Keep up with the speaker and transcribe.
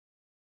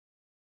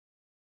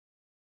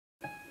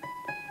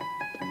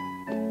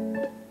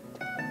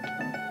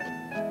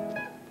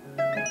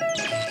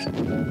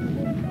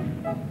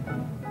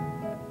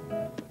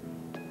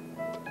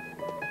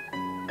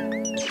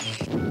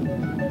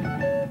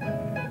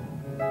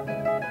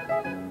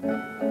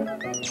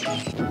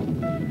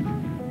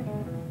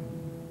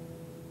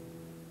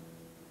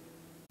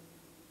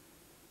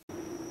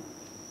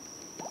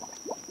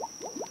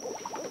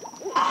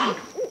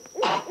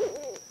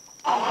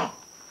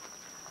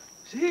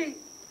See?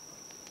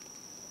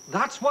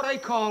 That's what I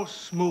call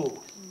smooth.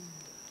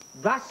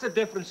 That's the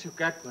difference you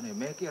get when you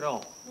make your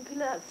own. Look at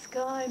that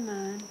sky,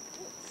 man.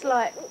 It's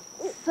like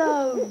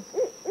so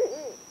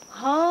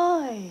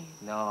high.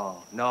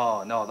 No,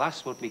 no, no.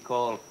 That's what we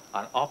call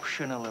an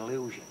optional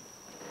illusion.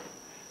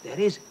 There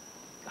is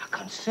a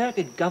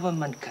concerted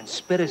government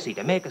conspiracy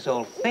to make us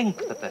all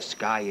think that the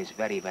sky is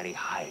very, very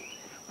high,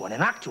 when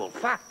in actual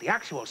fact, the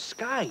actual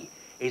sky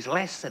is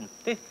less than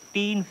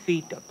 15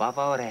 feet above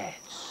our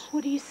heads.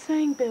 What are you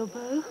saying,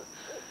 Bilbo?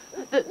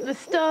 That the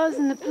stars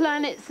and the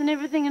planets and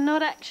everything are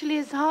not actually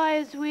as high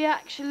as we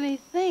actually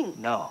think?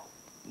 No,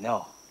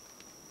 no.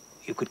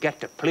 You could get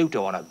to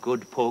Pluto on a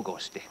good pogo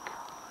stick.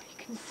 Oh,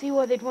 you can see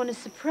why they'd want to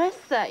suppress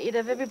that. You'd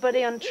have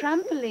everybody on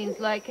trampolines,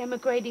 like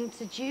emigrating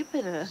to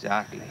Jupiter.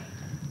 Exactly.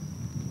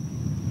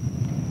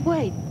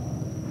 Wait.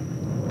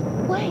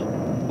 Wait.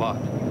 What?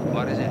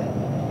 What is it?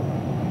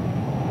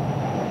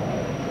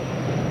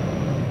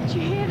 Did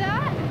you hear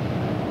that?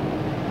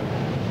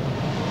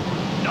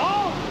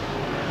 No!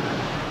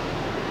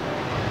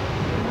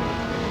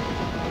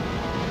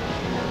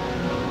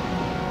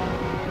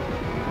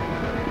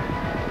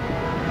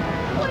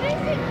 What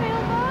is it,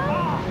 Bilbo?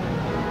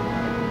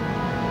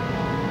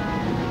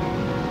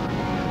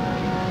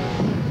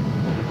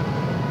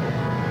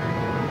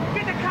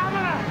 Get the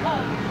camera!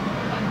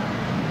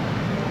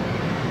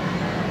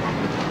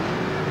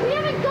 We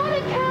haven't got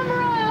a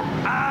camera!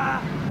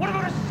 What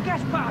about a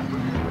sketch pad?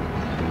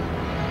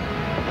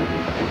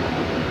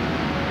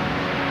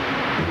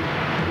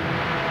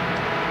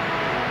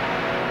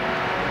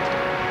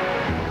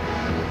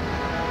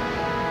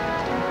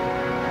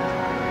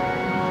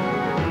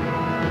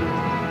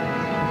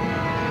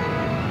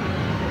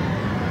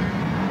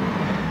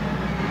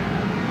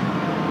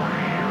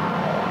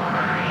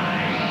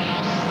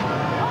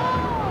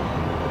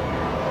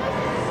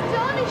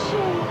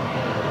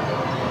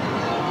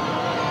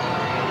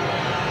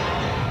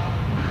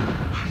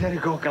 There you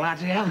go,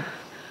 Galadriel.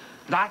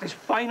 That is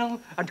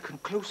final and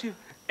conclusive,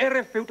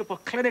 irrefutable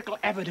clinical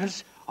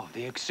evidence of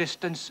the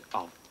existence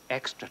of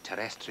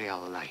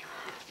extraterrestrial life.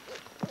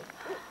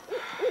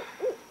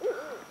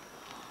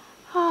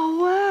 Oh,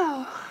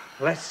 wow.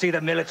 Let's see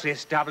the military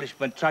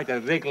establishment try to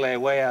wriggle their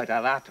way out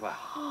of that one.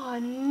 Oh,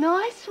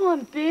 nice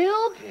one,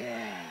 Bill.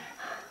 Yeah.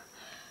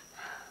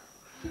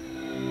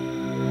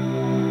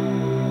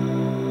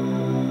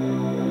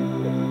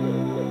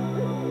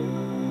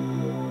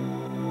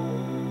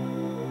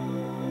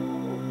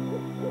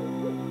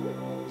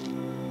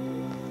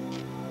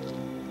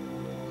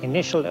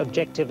 Initial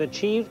objective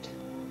achieved.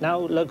 Now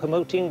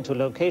locomoting to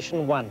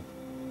location 1.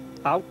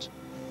 Out.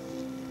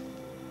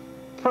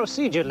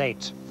 Procedure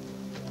late.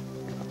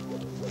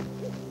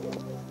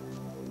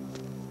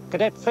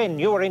 Cadet Finn,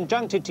 you are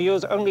injuncted to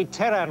use only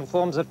Terran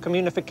forms of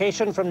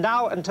communication from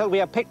now until we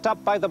are picked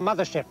up by the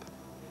mothership.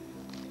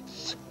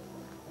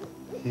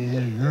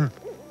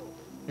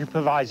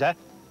 Supervisor,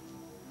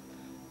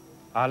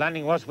 our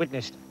landing was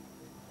witnessed.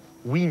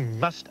 We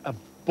must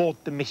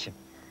abort the mission.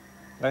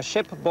 The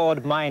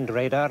shipboard mind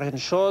radar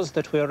ensures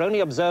that we are only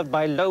observed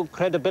by low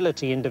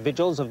credibility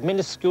individuals of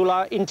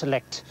minuscular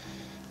intellect.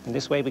 In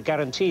this way, we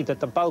guarantee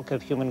that the bulk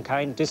of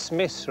humankind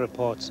dismiss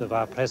reports of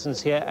our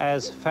presence here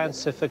as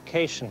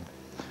fancification.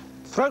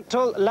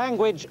 Throatal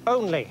language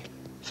only.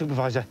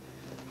 Supervisor,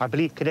 I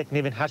believe Cadet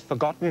Niven has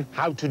forgotten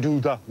how to do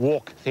the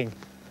walk thing.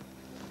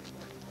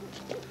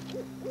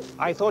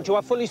 I thought you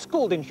were fully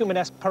schooled in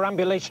humanesque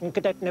perambulation,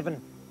 Cadet Niven.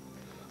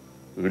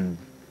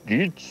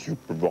 Indeed,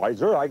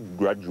 Supervisor. I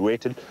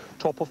graduated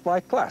top of my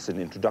class in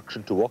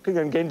Introduction to Walking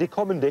and gained a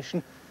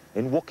commendation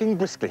in walking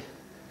briskly.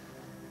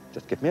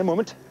 Just give me a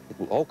moment. It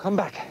will all come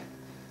back.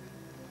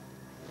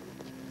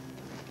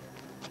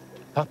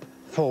 Up,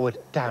 forward,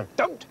 down.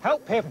 Don't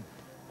help him.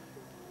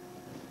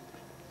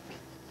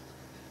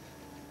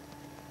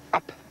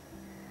 Up,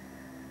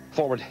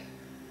 forward,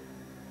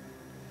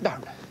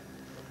 down.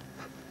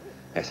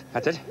 Yes,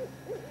 that's it.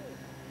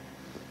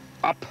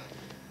 Up,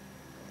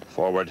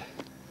 forward,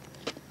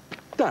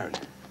 down.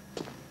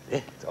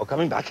 Yeah, it's all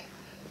coming back.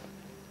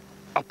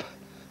 Up,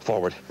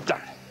 forward,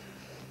 down.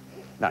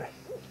 Now,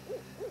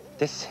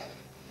 this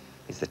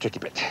is the tricky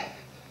bit.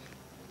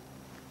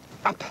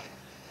 Up,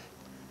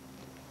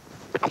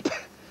 up,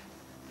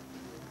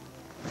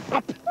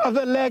 up.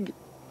 Other leg.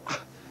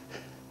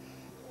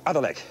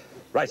 Other leg,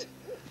 right.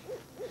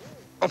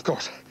 Of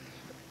course.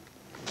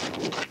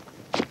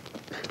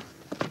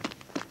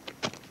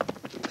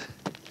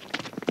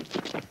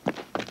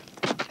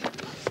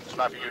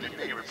 Sniper Unit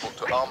B, report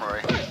to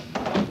Armory.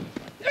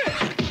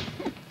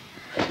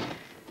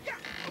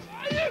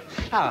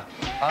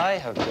 I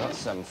have got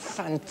some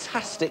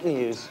fantastic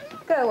news.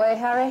 Go away,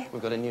 Harry.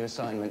 We've got a new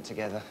assignment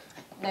together.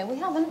 No, we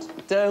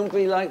haven't. Don't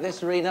be like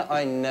this, Rena.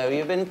 I know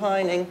you've been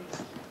pining.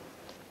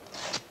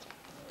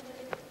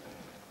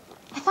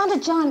 I found a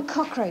giant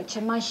cockroach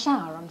in my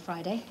shower on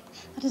Friday.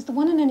 That is the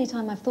one and only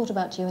time I've thought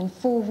about you in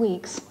 4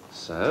 weeks.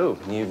 So,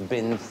 you've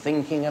been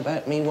thinking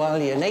about me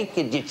while you're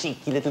naked, you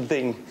cheeky little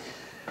thing.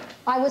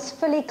 I was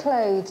fully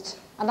clothed,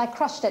 and I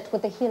crushed it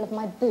with the heel of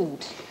my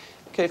boot.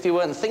 Okay, if you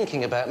weren't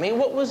thinking about me,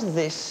 what was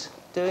this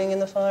doing in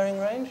the firing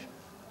range?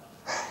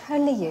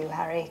 Only you,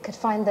 Harry, could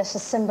find this a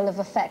symbol of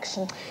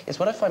affection. Yes,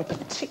 what I find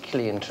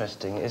particularly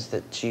interesting is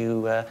that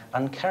you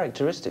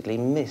uncharacteristically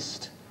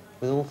missed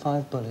with all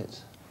 5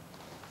 bullets.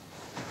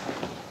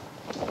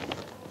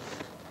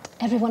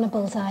 Everyone a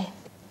bullseye.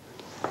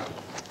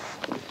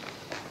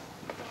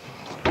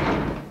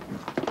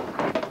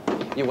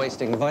 You're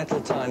wasting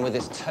vital time with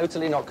this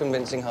totally not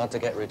convincing,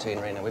 hard-to-get routine,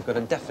 Rena. We've got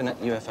a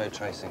definite UFO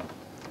tracing.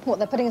 What,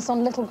 they're putting us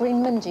on little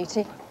green men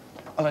duty?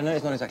 Well, I know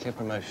it's not exactly a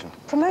promotion.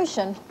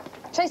 Promotion?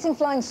 Chasing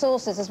flying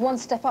saucers is one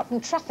step up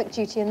from traffic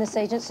duty in this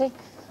agency.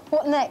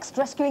 What next?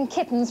 Rescuing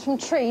kittens from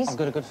trees? I've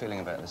got a good feeling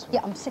about this one. Yeah,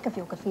 I'm sick of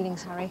your good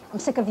feelings, Harry. I'm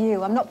sick of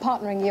you. I'm not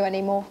partnering you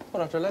anymore.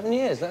 Well, after 11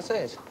 years, that's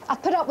it.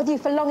 I've put up with you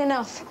for long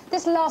enough.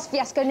 This last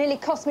fiasco nearly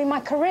cost me my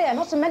career,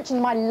 not to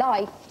mention my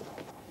life.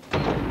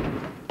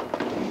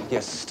 You're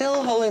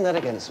still holding that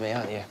against me,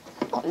 aren't you?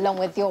 Along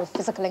with your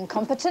physical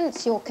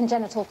incompetence, your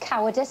congenital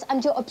cowardice,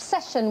 and your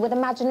obsession with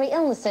imaginary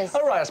illnesses.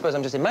 All right, I suppose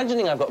I'm just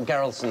imagining I've got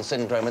Geraldson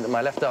syndrome and that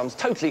my left arm's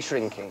totally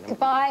shrinking.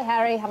 Goodbye,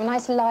 Harry. Have a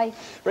nice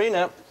life.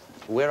 Rena,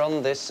 we're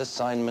on this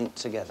assignment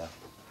together.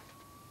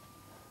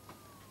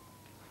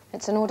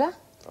 It's an order?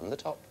 From the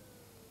top.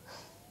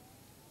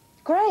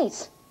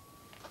 Great.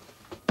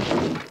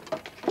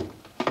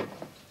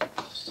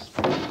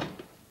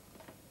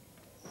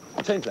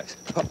 Change legs.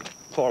 Up,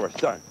 forward,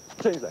 down.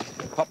 Change legs.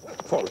 Up,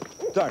 forward,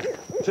 down.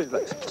 Change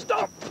legs.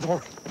 Stop!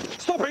 Forward.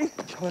 Stopping!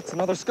 Oh, that's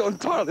another skill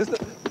entirely, isn't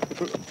it?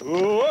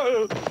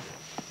 Whoa.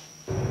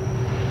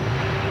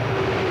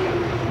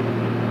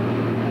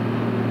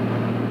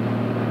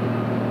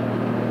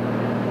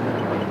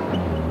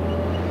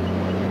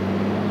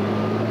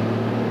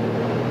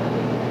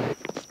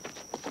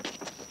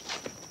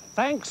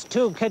 Thanks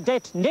to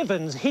Cadet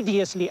Niven's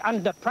hideously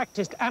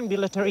under-practiced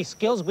ambulatory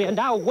skills, we are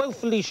now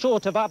woefully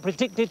short of our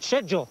predicted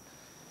schedule.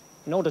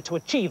 In order to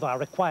achieve our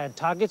required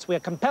targets, we are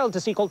compelled to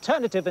seek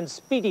alternative and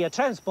speedier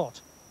transport.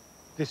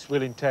 This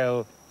will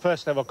entail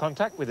first-level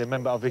contact with a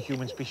member of the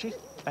human species.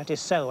 That is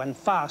so, and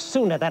far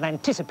sooner than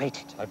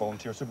anticipated. I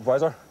volunteer,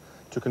 Supervisor,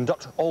 to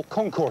conduct all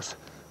concourse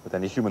with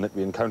any human that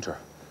we encounter.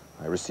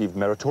 I received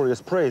meritorious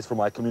praise for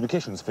my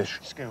communications fish.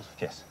 Skills.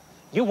 Yes.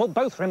 You will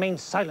both remain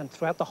silent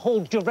throughout the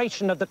whole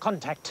duration of the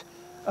contact.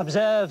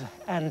 Observe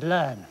and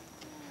learn.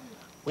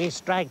 We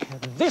strike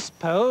this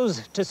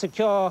pose to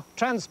secure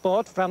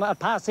transport from a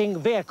passing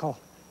vehicle.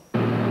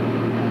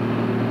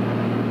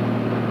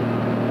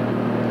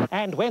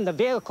 And when the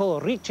vehicle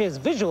reaches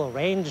visual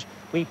range,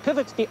 we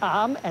pivot the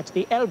arm at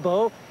the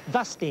elbow,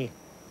 thusly.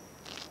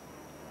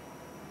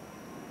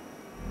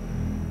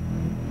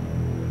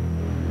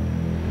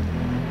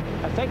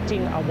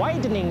 Affecting a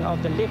widening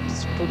of the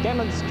lips to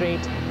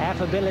demonstrate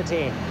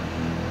affability.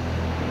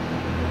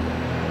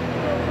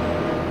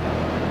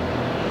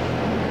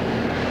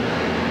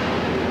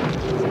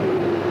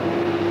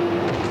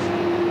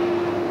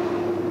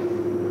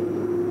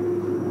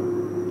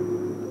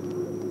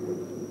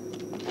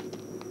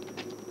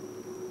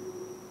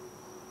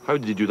 How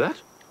did he do that?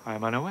 I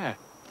am unaware.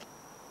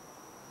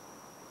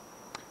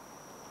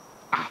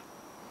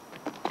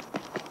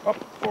 Up,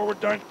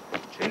 forward, down.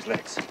 Change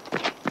legs.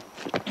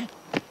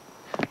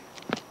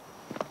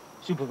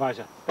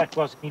 Supervisor, that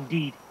was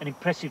indeed an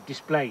impressive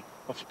display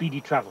of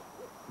speedy travel.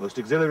 Most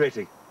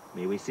exhilarating.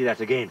 May we see that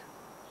again?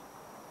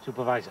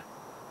 Supervisor.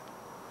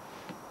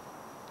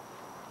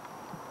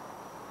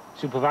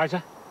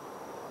 Supervisor?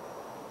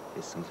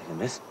 Is something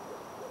amiss?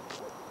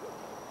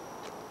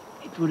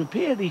 It would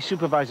appear the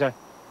supervisor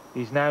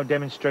is now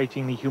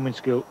demonstrating the human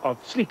skill of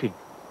sleeping.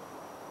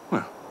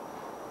 Well,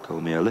 call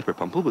me a lipper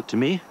pumple, but to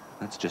me,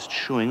 that's just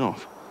showing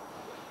off.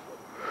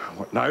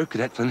 What now,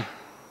 Cadet Flynn?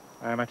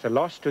 I am at a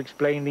loss to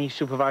explain the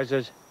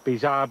supervisor's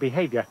bizarre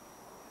behavior.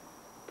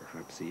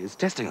 Perhaps he is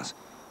testing us.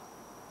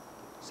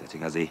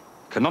 Setting us a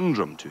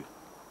conundrum to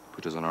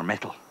put us on our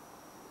mettle.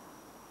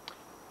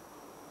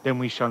 Then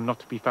we shall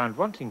not be found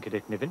wanting,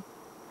 Cadet Niven.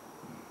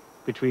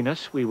 Between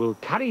us, we will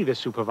carry the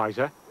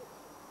supervisor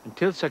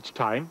until such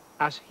time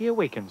as he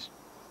awakens.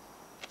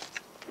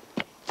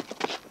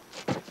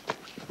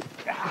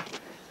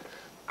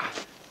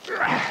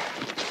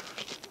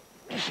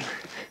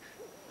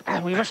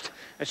 And we must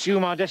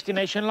assume our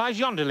destination lies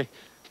yonderly.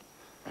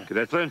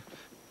 Cadet Flynn,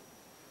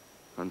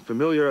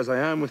 unfamiliar as I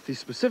am with the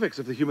specifics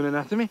of the human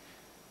anatomy,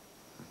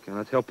 I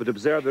cannot help but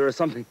observe there is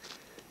something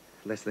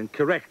less than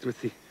correct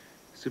with the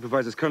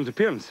supervisor's current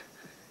appearance.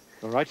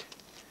 All right.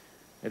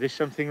 There is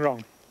something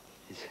wrong.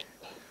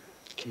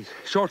 He's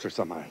shorter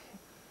somehow.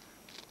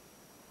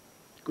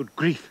 Good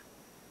grief.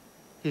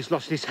 He's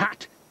lost his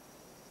hat.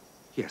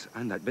 Yes,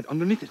 and that bit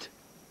underneath it.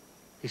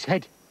 His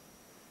head.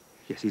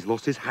 Yes, he's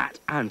lost his hat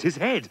and his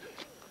head.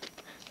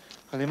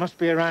 Well, he must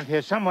be around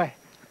here somewhere.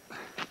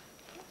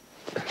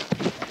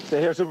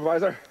 Stay here,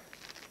 Supervisor.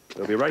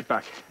 They'll be right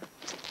back.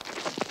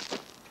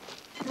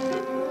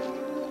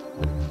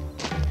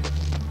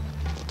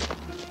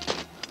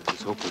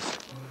 It's hopeless.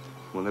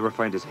 We'll never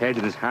find his head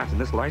and his hat in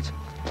this light.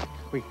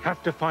 We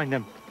have to find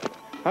them.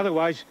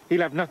 Otherwise,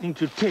 he'll have nothing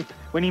to tip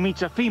when he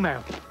meets a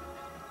female.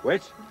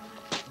 Wait.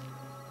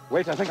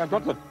 Wait, I think I've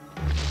got them.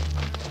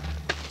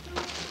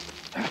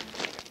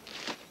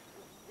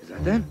 Is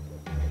that them?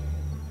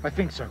 I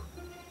think so.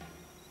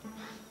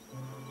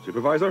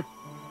 Supervisor?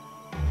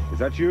 Is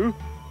that you?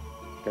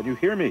 Can you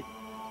hear me?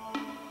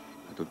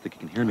 I don't think he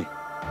can hear me.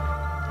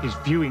 His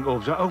viewing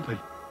orbs are open.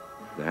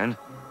 Then,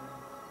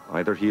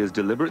 either he is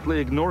deliberately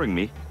ignoring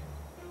me,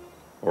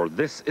 or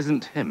this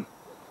isn't him.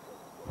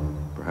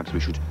 Perhaps we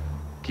should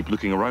keep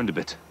looking around a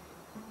bit.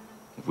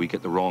 If we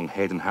get the wrong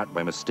head and hat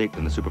by mistake,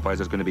 then the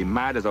supervisor's going to be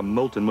mad as a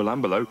molten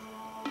mulambalau.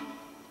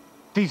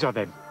 These are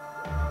them.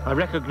 I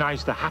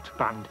recognize the hat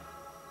band.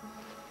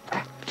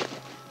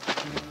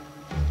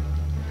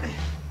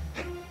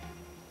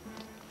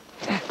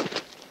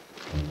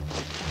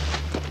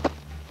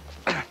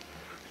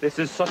 This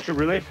is such a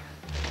relief.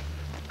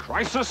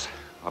 Crisis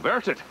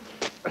averted.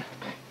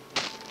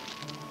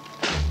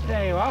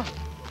 There you are.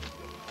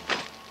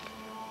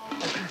 I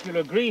think you'll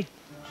agree,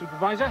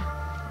 Supervisor,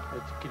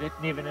 that Cadet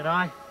Niven and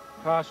I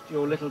passed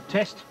your little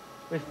test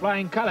with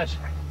flying colours.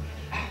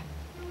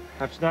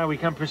 Perhaps now we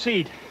can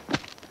proceed.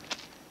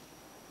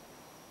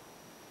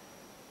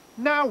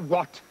 Now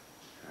what?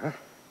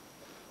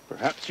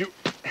 Perhaps you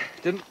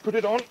didn't put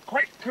it on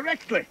quite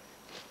correctly.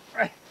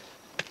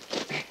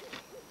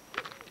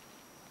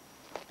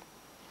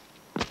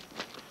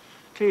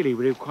 Clearly,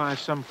 we require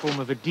some form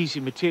of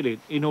adhesive material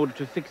in order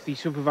to fix the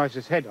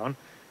supervisor's head on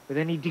with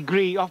any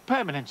degree of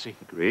permanency.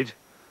 Agreed.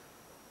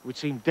 It would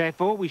seem,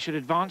 therefore, we should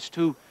advance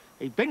to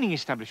a bending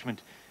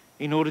establishment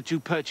in order to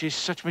purchase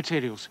such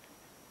materials.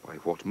 By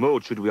what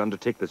mode should we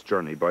undertake this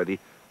journey? By the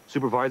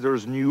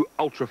supervisor's new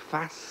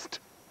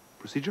ultra-fast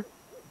procedure?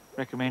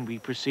 Recommend we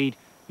proceed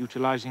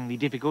utilizing the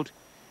difficult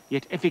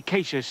yet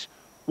efficacious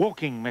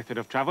walking method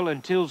of travel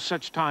until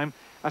such time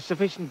as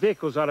sufficient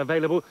vehicles are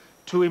available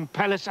to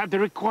impel us at the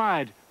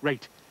required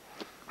rate.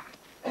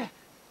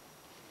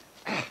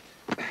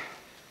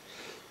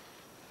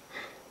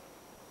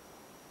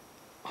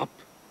 Up,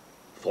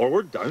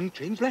 forward, down,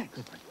 change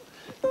legs.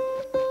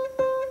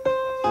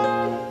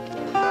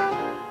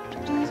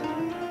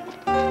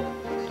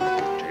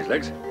 Change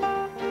legs.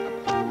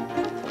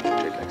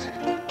 Change legs.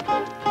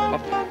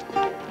 Up. Legs.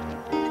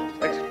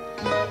 Legs.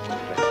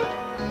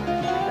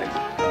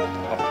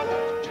 Up.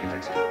 Change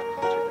legs. Change legs.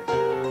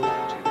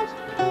 Change legs.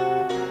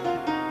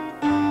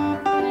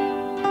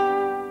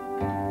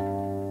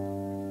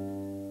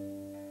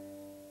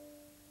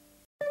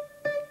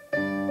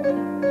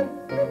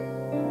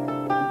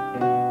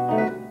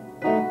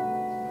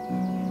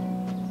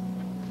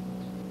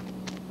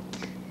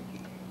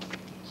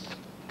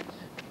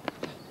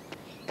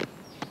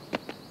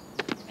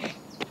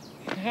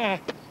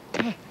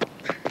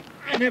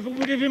 I never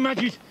would have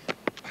imagined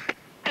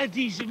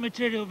adhesive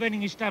material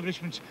vending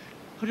establishments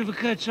could have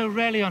occurred so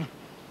rarely on a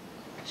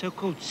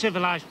so-called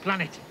civilized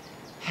planet.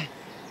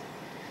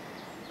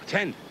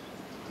 Attend,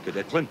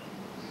 Cadet Flynn.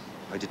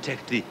 I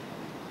detect the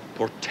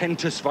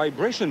portentous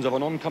vibrations of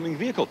an oncoming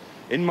vehicle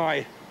in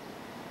my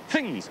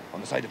things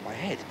on the side of my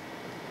head.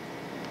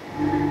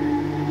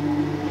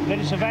 Let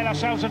us avail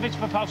ourselves of its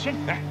propulsion.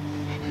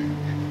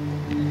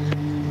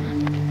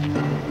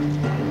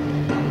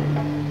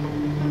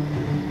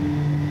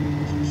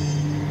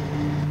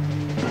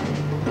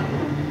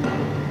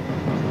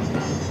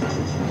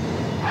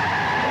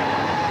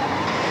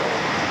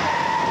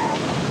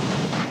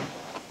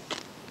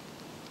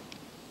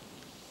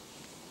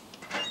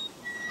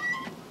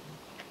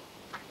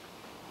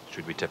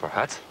 Should we tip our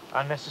hats?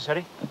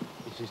 Unnecessary.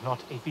 This is not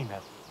a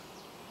female.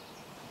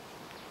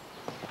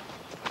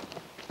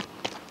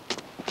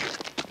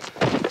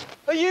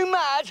 Are you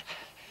mad?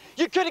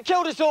 You could have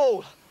killed us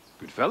all.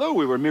 Good fellow,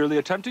 we were merely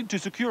attempting to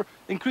secure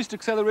increased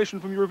acceleration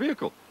from your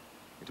vehicle.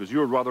 It was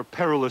your rather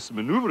perilous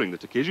maneuvering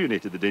that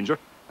occasionated the danger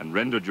and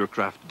rendered your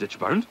craft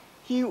ditch-bound.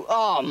 You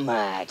are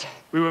mad.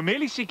 We were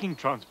merely seeking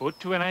transport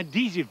to an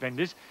adhesive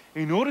vendor's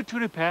in order to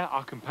repair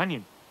our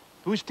companion,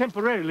 who is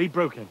temporarily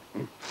broken.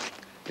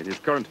 In his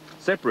current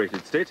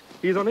separated state,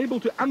 he is unable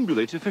to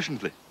ambulate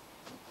efficiently.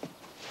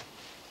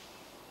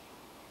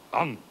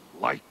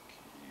 Unlike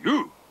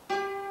you.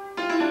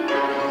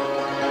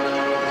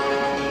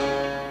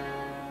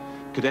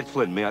 Cadet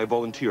Flynn, may I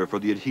volunteer for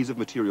the adhesive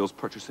materials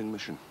purchasing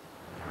mission?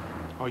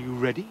 Are you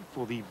ready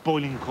for the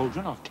boiling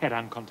cauldron of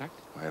Terran contact?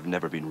 I have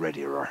never been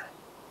readier.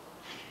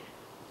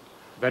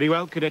 Very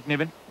well, Cadet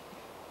Niven.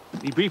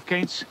 The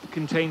briefcase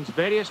contains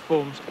various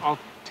forms of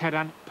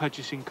Terran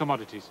purchasing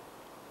commodities.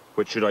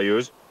 Which should I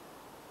use?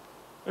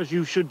 As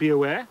you should be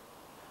aware,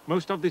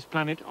 most of this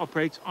planet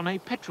operates on a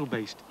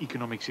petrol-based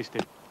economic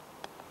system.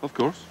 Of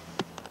course.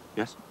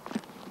 Yes.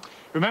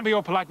 Remember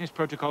your politeness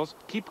protocols.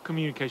 Keep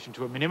communication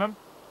to a minimum.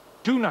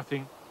 Do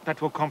nothing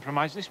that will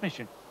compromise this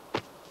mission.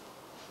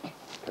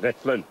 Cadet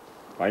Flynn,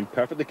 I'm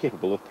perfectly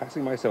capable of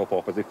passing myself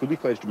off as a fully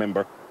fledged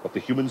member of the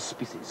human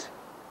species.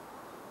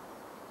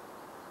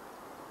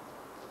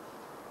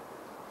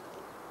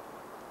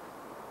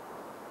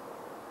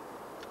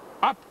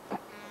 Up,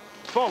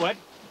 forward,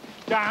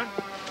 down.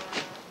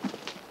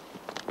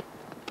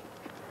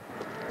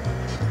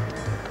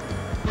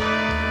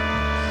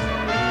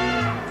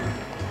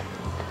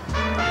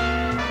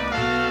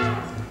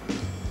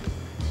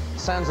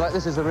 Sounds like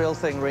this is the real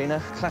thing,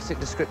 Rena. Classic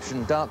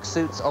description. Dark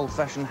suits,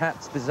 old-fashioned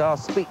hats, bizarre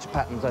speech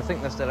patterns. I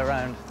think they're still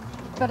around.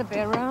 Better be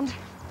around.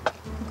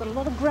 We've got a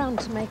lot of ground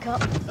to make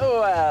up.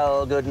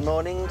 Well, good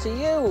morning to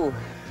you.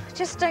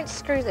 Just don't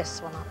screw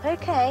this one up,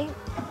 OK?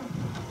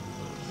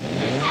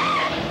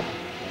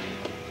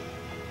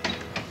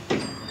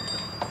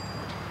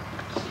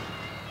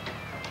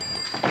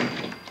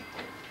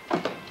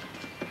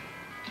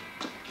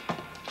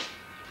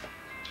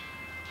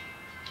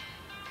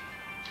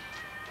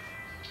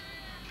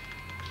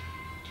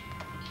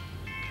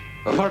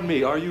 Pardon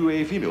me, are you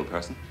a female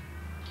person?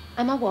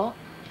 Am I what?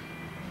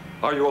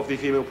 Are you of the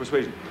female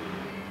persuasion?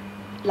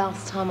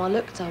 Last time I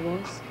looked, I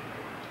was.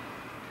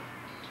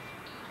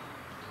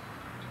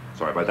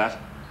 Sorry about that.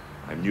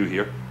 I'm new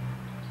here.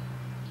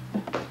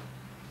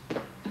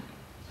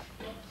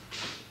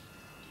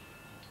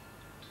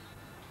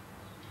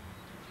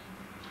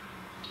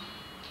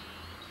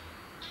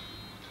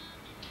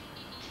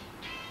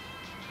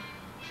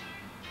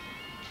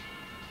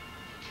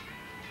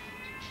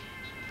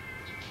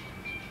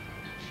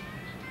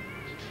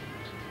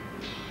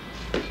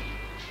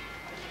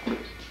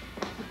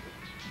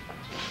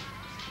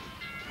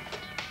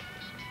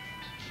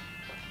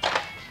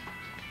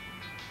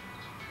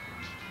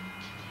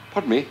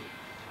 Pardon me.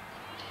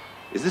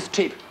 Is this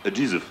tape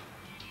adhesive?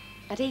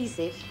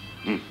 Adhesive?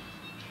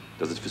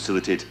 Does it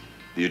facilitate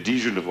the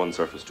adhesion of one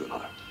surface to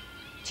another?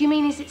 Do you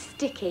mean is it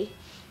sticky?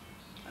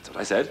 That's what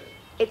I said.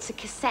 It's a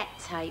cassette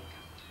tape.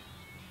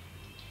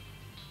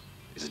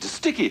 Is it a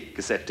sticky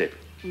cassette tape?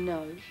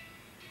 No.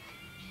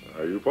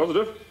 Are you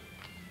positive?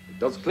 It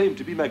does claim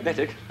to be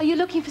magnetic. Are you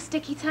looking for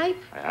sticky tape?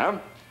 I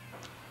am.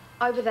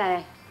 Over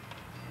there.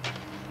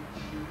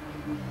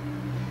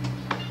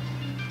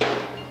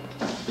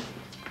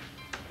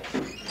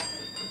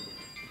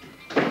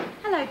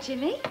 Hello,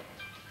 Jimmy.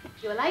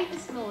 You were late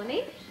this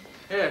morning.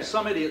 Yeah,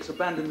 some idiots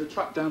abandoned the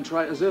truck down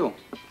Traitors Hill.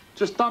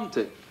 Just dumped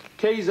it.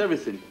 Keys,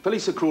 everything.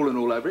 Police are crawling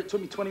all over it.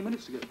 Took me 20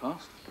 minutes to get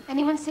past.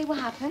 Anyone see what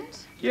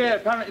happened? Yeah,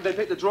 apparently they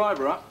picked the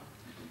driver up.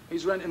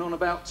 He's renting on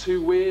about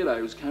 2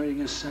 weirdos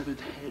carrying a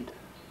severed head.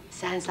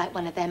 Sounds like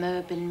one of them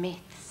urban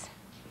myths.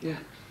 Yeah,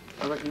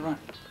 I reckon you're right.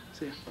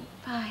 See ya.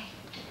 Bye.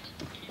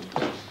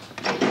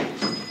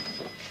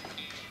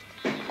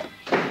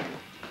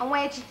 And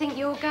where do you think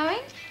you're going?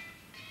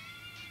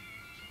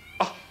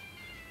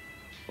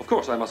 Of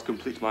course, I must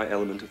complete my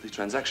element of the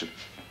transaction.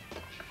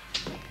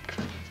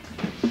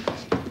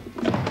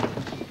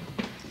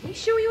 Are you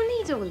sure you'll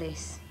need all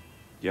this?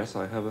 Yes,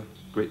 I have a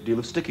great deal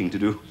of sticking to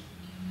do.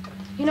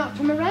 You're not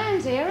from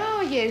around here,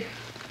 are you?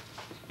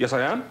 Yes,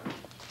 I am.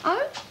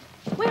 Oh?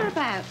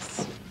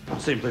 Whereabouts?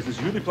 Same place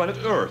as you, the planet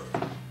Earth.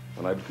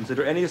 And I would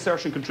consider any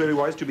assertion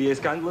contrariwise to be a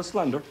scandalous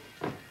slander.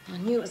 I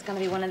knew it was going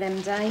to be one of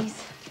them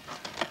days.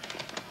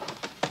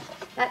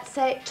 Let's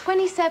say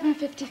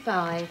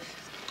 27:55.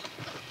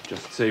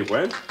 Just say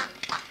when.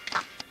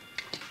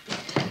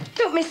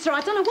 Look, mister,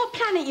 I don't know what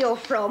planet you're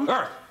from.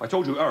 Earth! I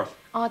told you Earth.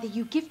 Either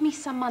you give me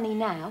some money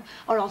now,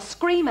 or I'll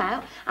scream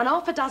out, and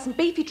half a dozen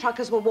beefy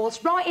truckers will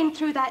waltz right in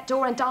through that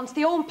door and dance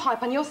the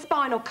hornpipe on your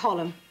spinal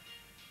column.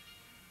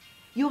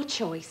 Your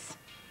choice.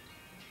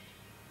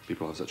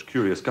 People have such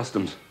curious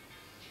customs.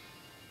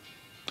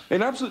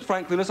 In absolute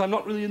frankliness, I'm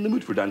not really in the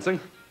mood for dancing.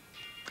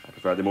 I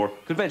prefer the more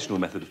conventional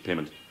method of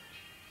payment.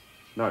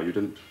 Now, you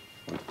didn't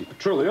want the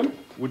petroleum.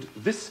 Would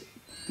this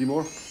be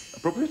more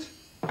appropriate?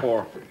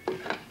 Or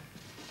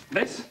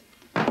this?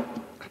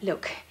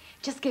 Look,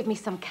 just give me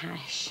some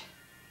cash.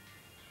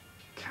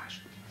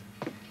 Cash.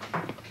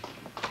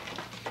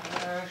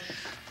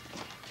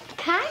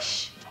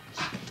 Cash?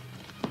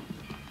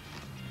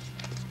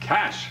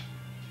 Cash!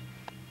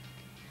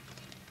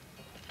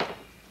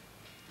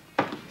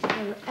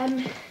 Oh,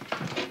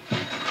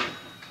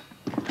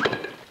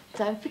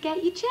 don't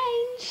forget your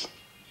change.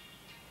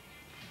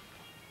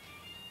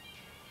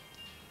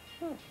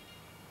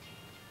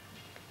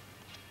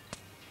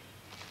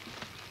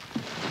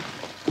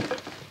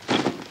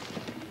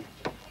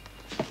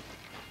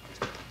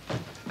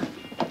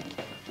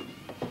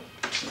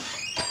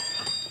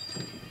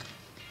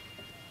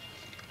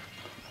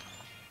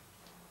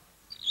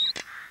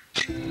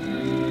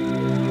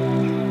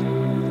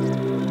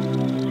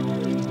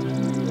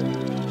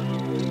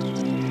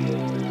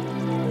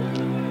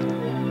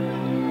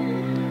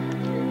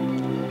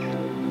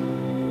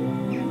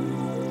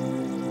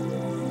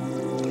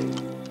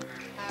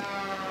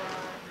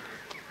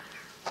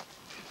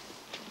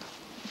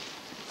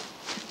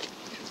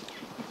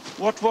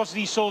 What was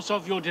the source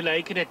of your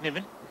delay, Cadet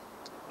Niven?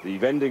 The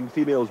vending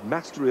female's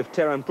mastery of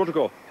Terran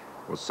protocol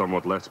was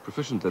somewhat less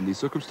proficient than the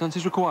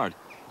circumstances required.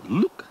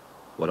 Look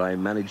what I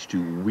managed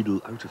to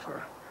wheedle out of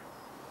her.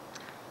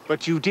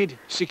 But you did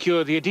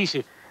secure the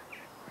adhesive.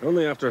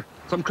 Only after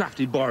some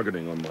crafty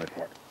bargaining on my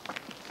part.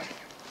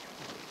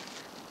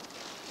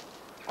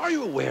 Are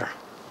you aware,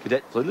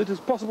 Cadet Flynn, it is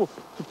possible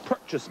to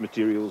purchase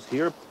materials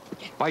here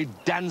by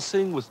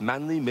dancing with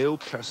manly male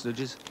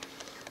personages?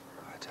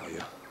 I tell you,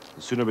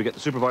 the sooner we get the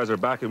supervisor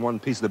back in one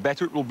piece, the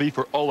better it will be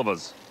for all of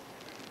us.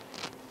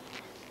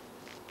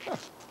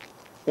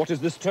 What is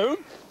this tone?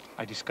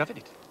 I discovered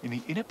it in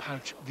the inner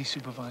pouch of the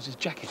supervisor's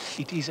jacket.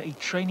 It is a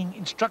training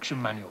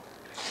instruction manual.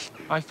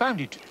 I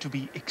found it to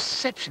be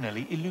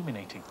exceptionally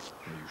illuminating.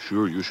 Are you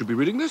sure you should be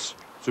reading this?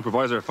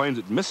 Supervisor finds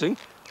it missing.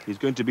 He's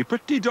going to be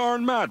pretty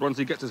darn mad once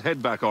he gets his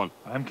head back on.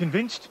 I'm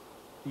convinced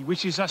he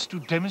wishes us to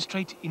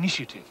demonstrate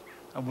initiative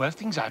and work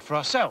things out for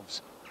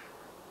ourselves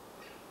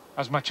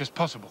as much as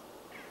possible.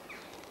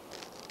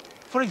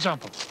 For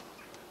example,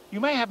 you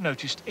may have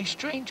noticed a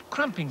strange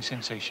cramping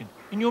sensation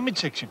in your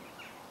midsection.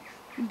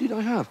 Indeed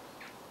I have.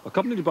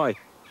 Accompanied by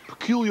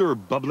peculiar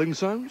bubbling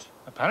sounds.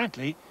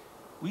 Apparently,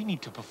 we need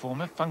to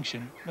perform a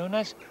function known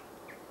as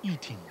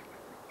eating.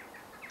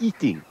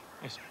 Eating?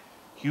 Yes.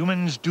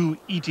 Humans do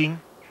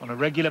eating on a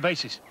regular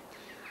basis.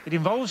 It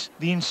involves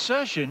the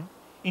insertion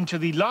into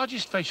the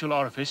largest facial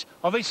orifice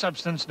of a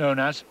substance known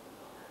as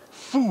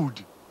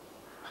food.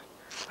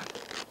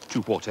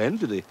 To what end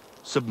do they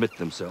submit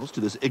themselves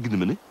to this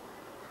ignominy?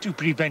 To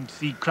prevent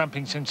the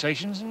cramping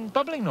sensations and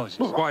bubbling noises.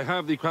 Well, why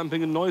have the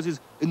cramping and noises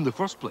in the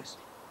first place?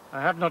 I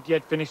have not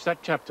yet finished that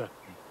chapter.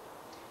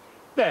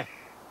 There.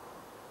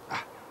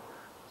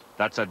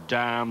 That's a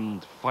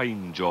damned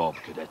fine job,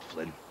 Cadet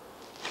Flynn.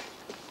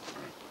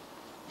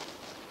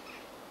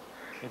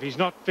 If he's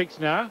not fixed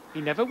now,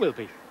 he never will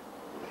be.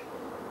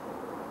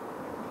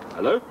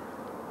 Hello?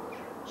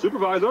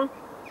 Supervisor?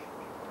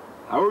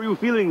 How are you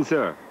feeling,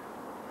 sir?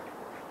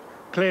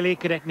 Clearly,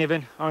 Cadet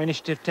Niven, our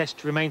initiative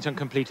test remains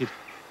uncompleted.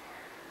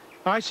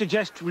 I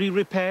suggest we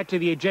repair to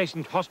the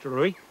adjacent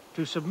hostelry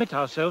to submit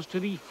ourselves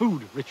to the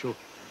food ritual.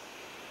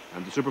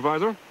 And the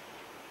supervisor?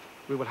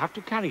 We will have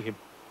to carry him.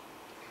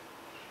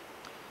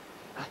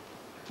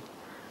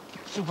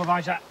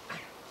 Supervisor,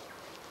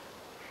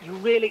 you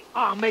really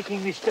are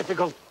making this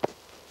difficult.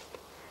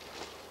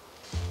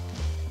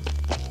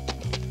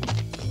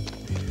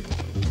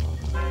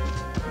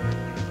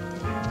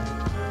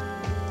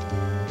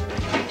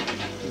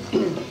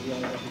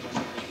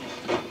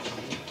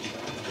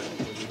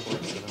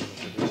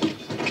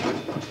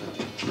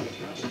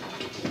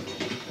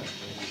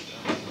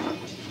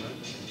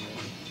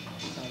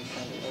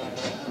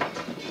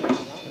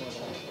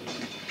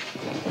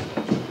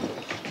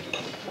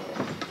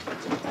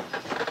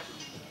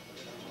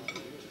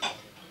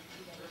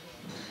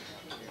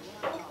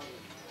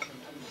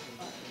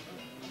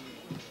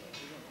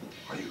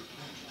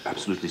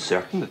 Absolutely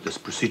certain that this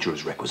procedure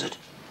is requisite?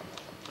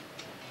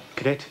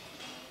 Cadet,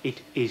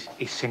 it is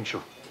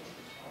essential.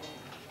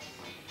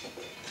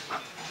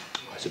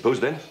 I suppose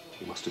then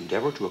we must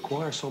endeavour to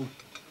acquire some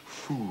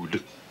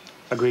food.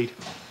 Agreed.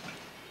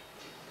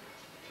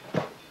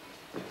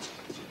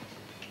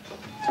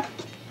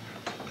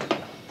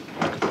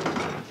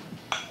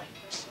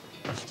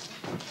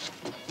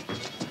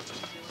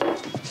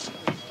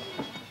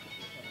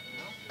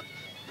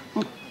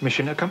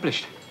 Mission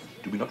accomplished.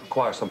 Do we not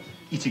require some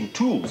eating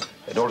tools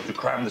in order to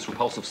cram this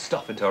repulsive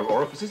stuff into our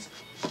orifices?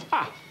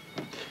 Ah,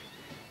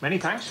 many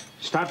thanks,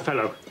 stout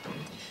fellow.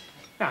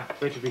 Now,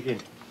 where to begin?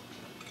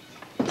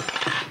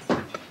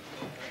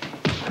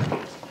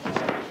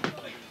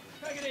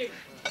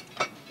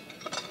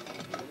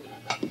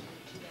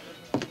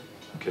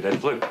 Cadet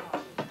Flynn,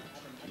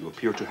 you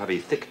appear to have a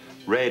thick,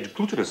 red,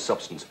 glutinous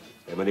substance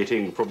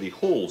emanating from the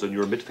holes in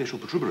your midfacial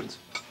protuberance.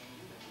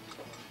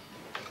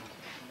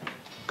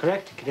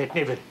 Correct, Cadet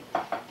Niven.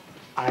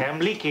 I am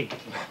leaking.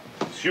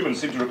 Humans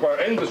seem to require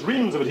endless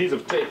reams of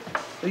adhesive tape.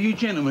 Are you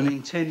gentlemen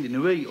intending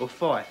to eat or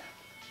fight?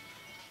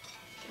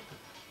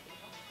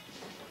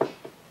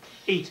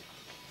 Eat.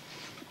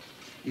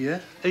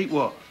 Yeah? Eat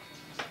what?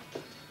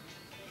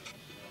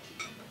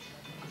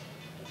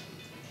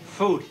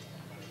 Food.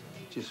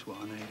 Just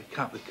what I need, a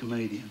couple of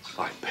comedians.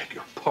 I beg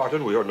your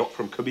pardon, we are not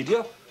from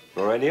Comedia,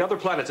 nor any other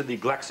planet in the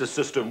Glaxis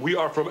system. We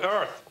are from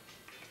Earth.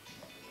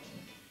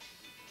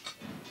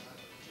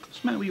 What's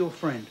the matter with your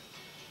friend?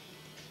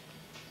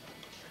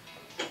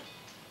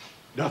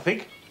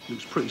 Nothing.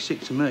 Looks pretty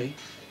sick to me.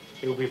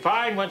 He'll be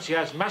fine once he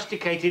has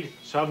masticated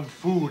some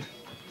food.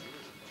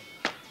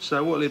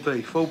 So what'll it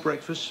be, full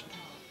breakfast?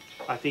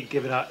 I think,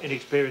 given our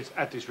inexperience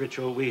at this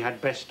ritual, we had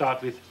best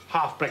start with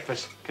half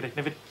breakfast. Cadet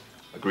Niven?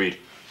 Agreed.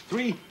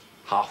 3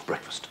 half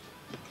breakfast.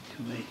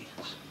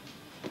 Comedians.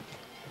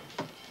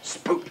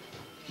 Spook.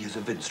 He is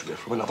evinced we're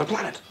from another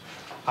planet.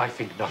 I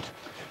think not.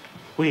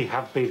 We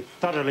have been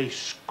thoroughly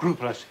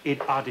scrupulous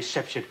in our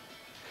deception.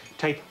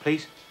 Tape,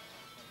 please.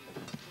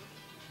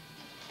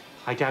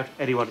 I doubt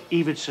anyone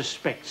even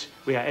suspects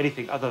we are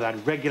anything other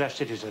than regular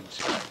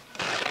citizens.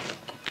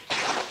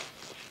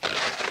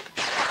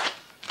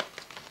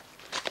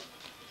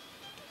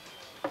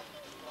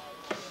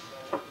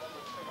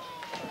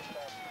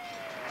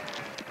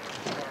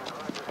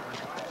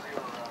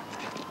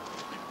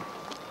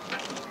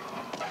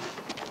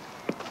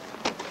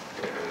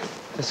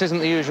 This isn't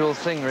the usual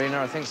thing, Rena.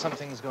 I think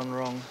something's gone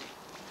wrong.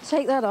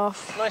 Take that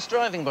off. Nice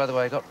driving, by the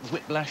way. Got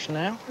whiplash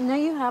now? No,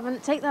 you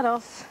haven't. Take that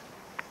off.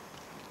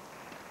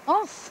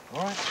 Off!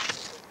 All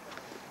right.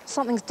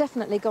 Something's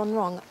definitely gone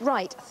wrong.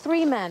 Right,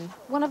 3 men.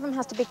 One of them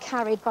has to be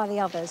carried by the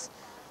others.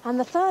 And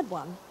the third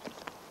one,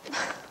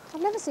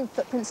 I've never seen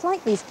footprints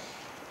like these.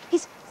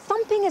 He's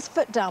thumping keeping his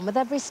foot down with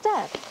every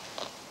step.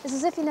 It's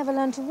as if he never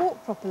learned to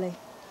walk properly.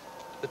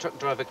 The truck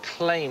driver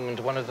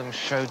claimed one of them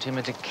showed him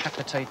a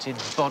decapitated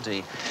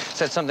body.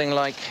 Said something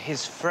like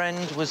his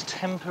friend was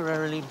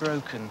temporarily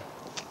broken.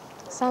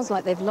 Sounds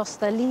like they've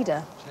lost their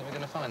leader. Do you think we're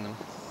going to find them?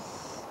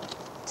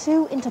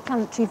 2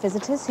 interplanetary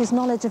visitors whose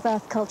knowledge of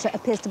Earth culture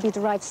appears to be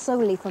derived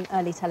solely from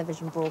early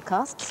television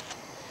broadcasts,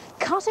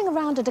 carting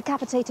around a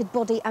decapitated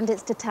body and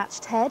its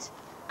detached head,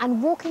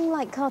 and walking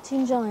like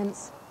cartoon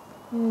giants.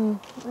 They're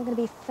going to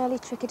be fairly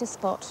tricky to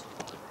spot.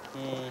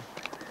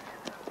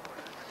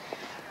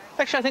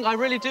 Actually, I think I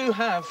really do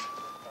have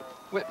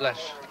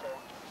whiplash.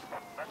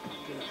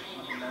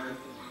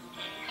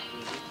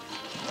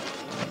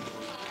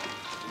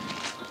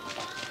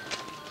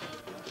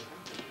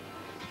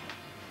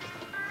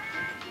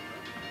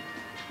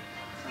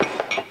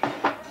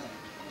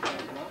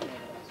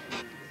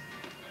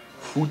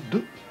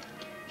 Food?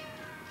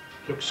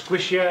 Looks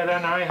squishier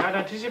than I had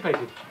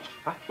anticipated.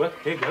 Ah, well,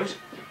 here goes.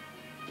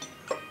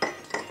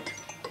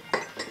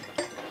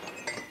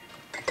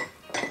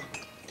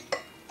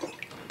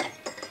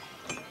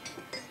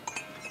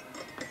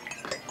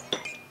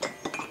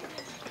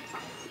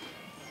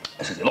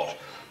 This is a lot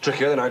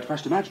trickier than I'd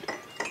first imagined.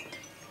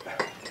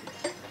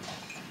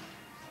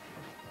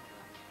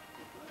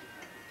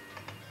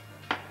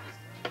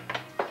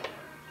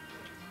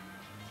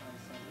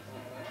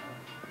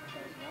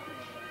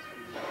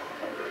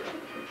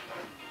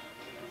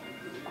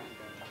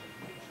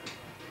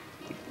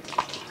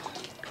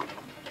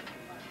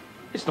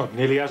 It's not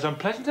nearly as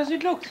unpleasant as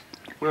it looks.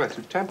 Well,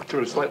 the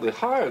temperature is slightly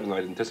higher than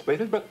I'd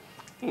anticipated, but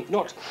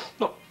not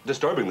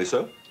disturbingly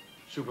so.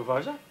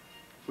 Supervisor,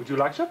 would you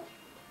like some?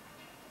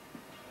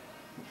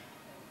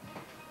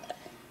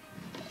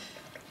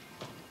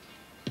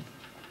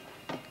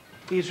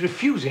 He is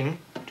refusing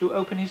to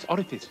open his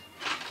orifice.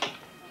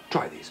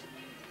 Try these.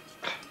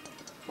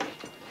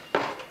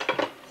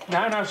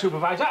 Now,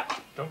 Supervisor,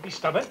 don't be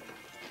stubborn.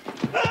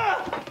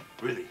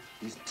 Really,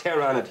 these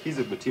Terran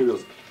adhesive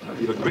materials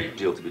leave a great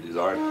deal to be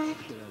desired.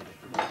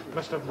 It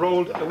must have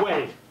rolled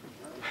away.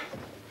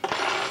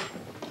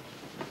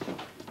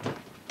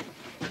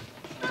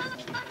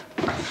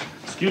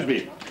 Excuse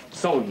me,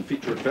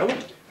 sullen-featured fellow.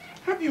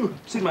 Have you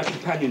seen my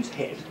companion's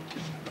head?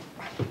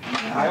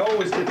 I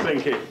always did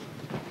think a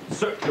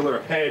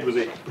circular head was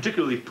a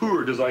particularly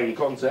poor design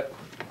concept.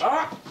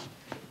 Ah!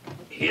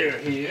 Here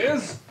he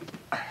is.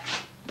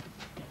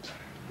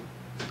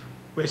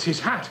 Where's his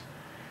hat?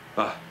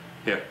 Ah,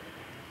 here.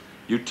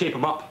 You tape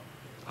him up.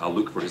 I'll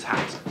look for his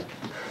hat.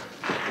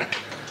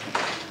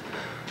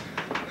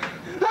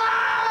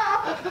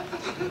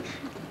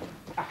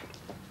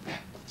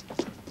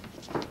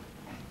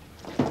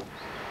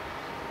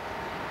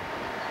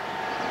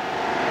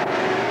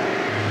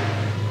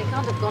 They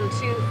can't have gone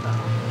too far.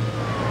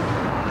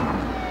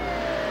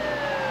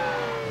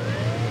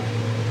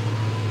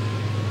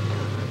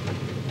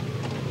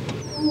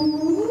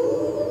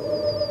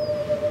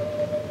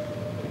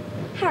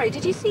 Harry,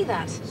 did you see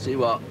that? See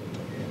what?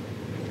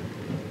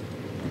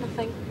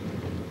 Nothing.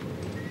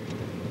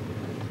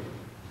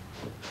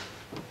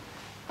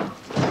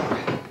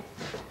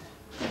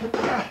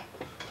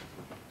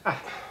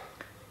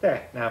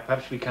 There, now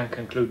perhaps we can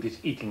conclude this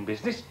eating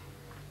business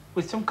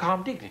with some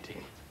calm dignity.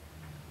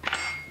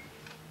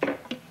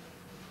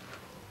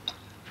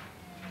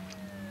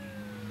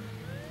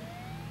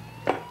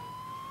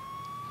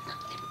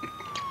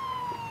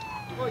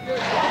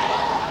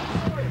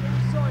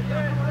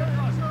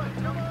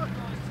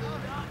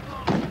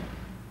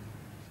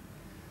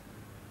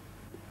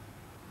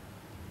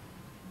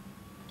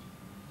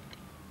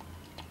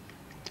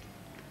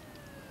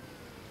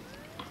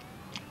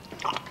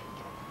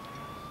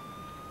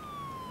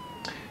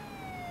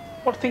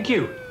 What think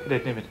you,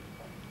 Cadet Nimitz?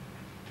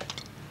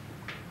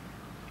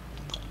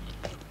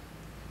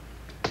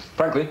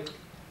 Frankly,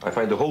 I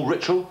find the whole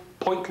ritual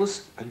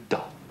pointless and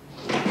dull.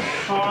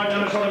 All right,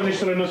 now let's have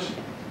Mr. Innes.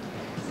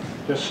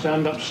 Just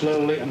stand up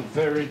slowly and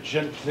very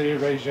gently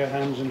raise your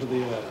hands into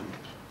the air.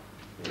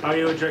 Are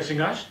you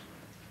addressing us?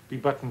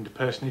 Bebuttoned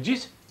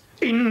personages?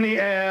 In the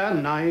air,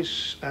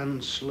 nice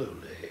and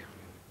slowly.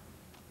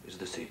 Is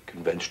this a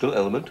conventional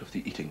element of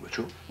the eating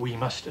ritual? We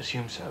must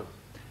assume so.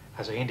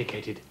 As I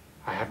indicated,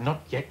 I have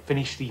not yet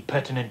finished the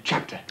pertinent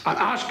chapter. I'm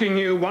asking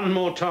you one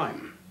more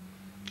time.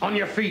 On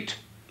your feet,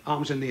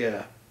 arms in the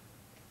air.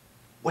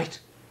 Wait,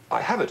 I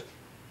have it.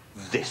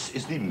 This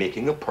is the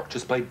making a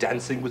purchase by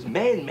dancing with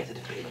men method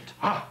of payment.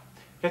 Ah,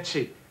 let's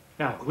see.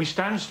 Now, we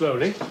stand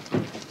slowly.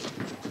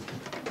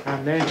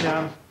 And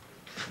then,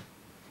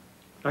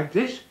 like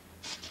this.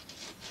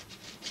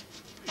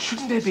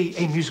 Shouldn't there be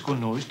a musical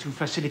noise to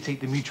facilitate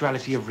the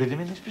mutuality of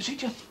rhythm in this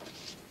procedure?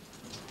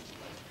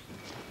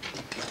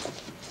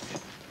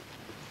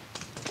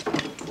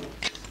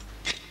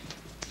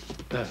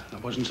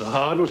 That wasn't so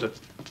hard, was it?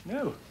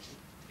 No,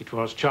 it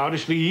was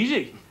childishly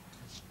easy.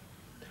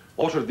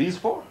 What are these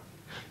for?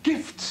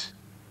 Gifts.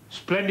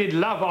 Splendid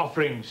love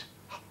offerings.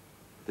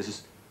 This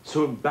is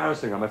so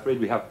embarrassing. I'm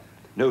afraid we have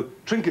no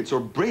trinkets or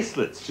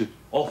bracelets to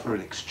offer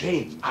in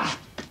exchange. Ah.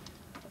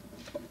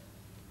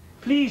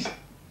 please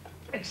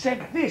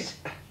accept this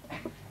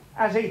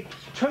as a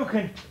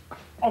token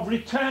of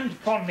returned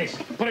fondness.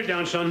 Put it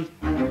down, son.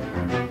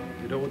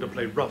 You don't want to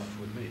play rough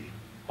with me.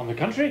 On the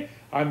contrary,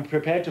 I'm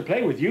prepared to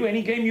play with you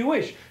any game you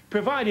wish,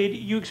 provided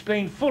you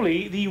explain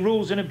fully the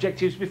rules and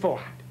objectives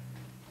beforehand.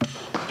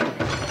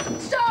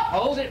 Stop!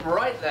 Hold it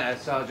right there,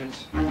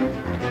 Sergeant.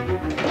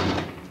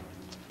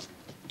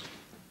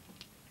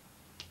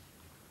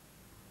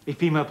 A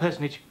female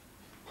personage.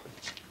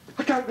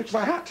 I can't reach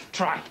my hat.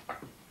 Try.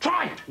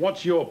 Try!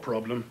 What's your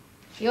problem?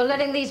 You're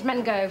letting these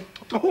men go.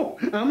 Oh,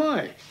 am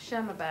I? Show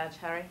 'em a badge,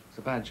 Harry. It's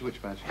a badge.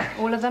 Which badge?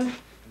 All of them.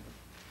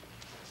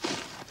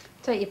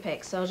 Take your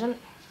pick, Sergeant.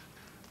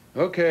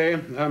 Okay,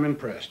 I'm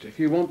impressed. If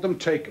you want them,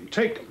 take them.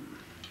 Take them.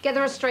 Get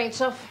the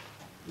restraints off.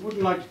 You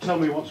wouldn't like to tell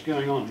me what's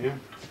going on here?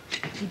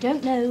 You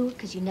don't know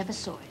because you never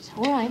saw it.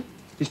 All right.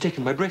 He's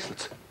taken my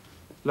bracelets.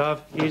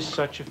 Love is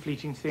such a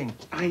fleeting thing.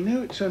 I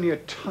know it's only a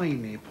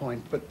tiny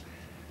point, but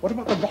what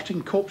about the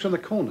rotting corpse in the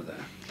corner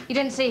there? You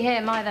didn't see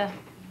him either.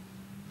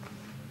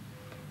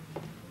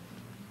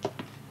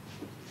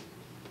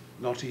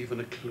 Not even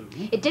a clue.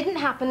 It didn't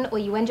happen, or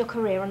you end your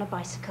career on a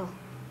bicycle.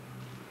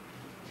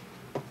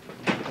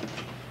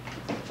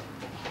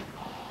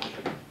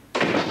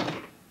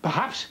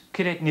 Perhaps,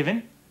 Cadet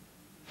Niven,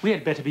 we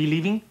had better be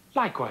leaving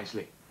likewise.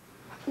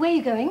 Where are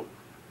you going?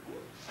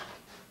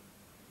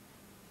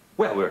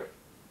 Well, we're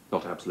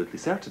not absolutely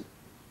certain.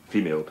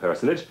 Female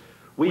personage.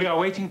 We are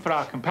waiting for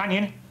our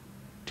companion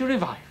to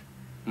revive.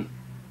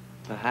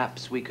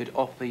 Perhaps we could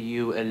offer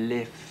you a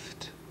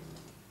lift.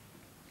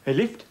 A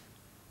lift?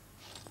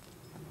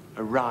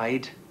 A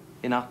ride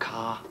in our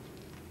car.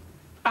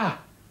 Ah.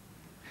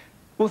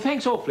 Well,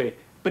 thanks awfully,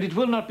 but it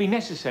will not be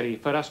necessary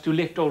for us to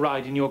lift or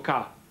ride in your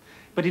car.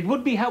 But it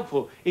would be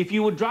helpful if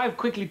you would drive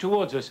quickly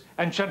towards us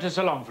and shunt us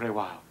along for a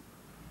while.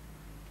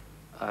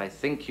 I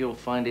think you'll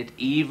find it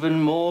even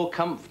more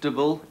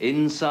comfortable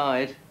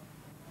inside.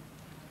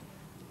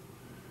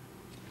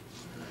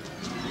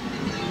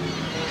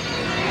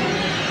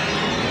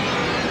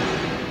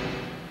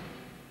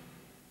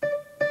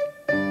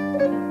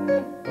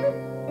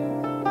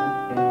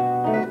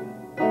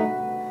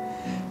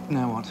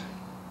 Now what?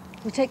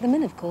 We take them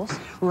in, of course.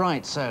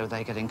 Right, so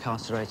they get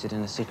incarcerated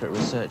in a secret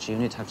research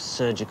unit, have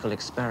surgical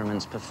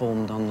experiments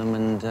performed on them,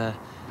 and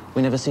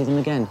we never see them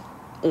again.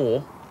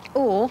 Or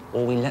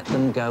we let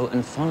them go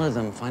and follow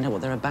them, find out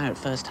what they're about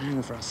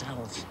firsthand for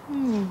ourselves.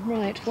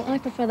 Right. Well, I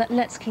prefer that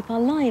let's keep our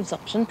lives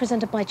option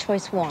presented by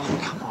choice one.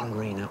 Come on,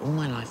 Rena. All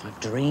my life I've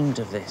dreamed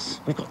of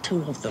this. We've got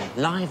 2 of them,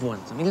 live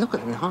ones. I mean, look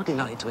at them, hardly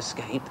likely to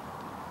escape.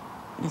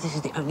 You know, this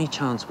is the only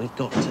chance we've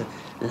got to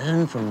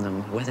learn from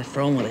them, where they're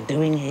from, what they're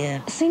doing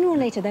here. Sooner or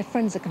later, their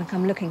friends are going to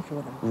come looking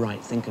for them.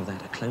 Right, think of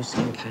that. A close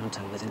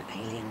encounter with an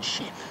alien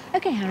ship.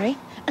 OK, Harry,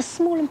 a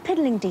small and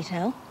piddling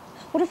detail.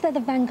 What if they're the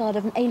vanguard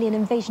of an alien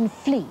invasion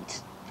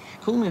fleet?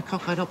 Call me a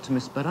cockeyed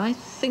optimist, but I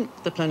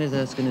think the planet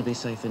Earth's going to be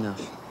safe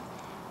enough.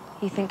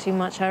 You think too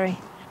much, Harry.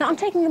 Now, I'm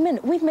taking them in.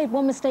 We've made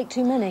one mistake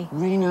too many.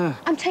 Rena.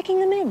 I'm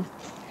taking them in.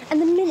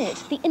 And the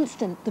minute, the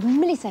instant, the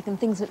millisecond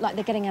things look like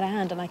they're getting out of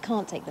hand and I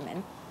can't take them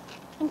in,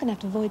 I'm going to have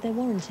to void their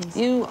warranties.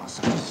 You are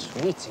such a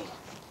sweetie.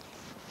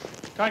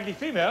 Kindly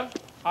female,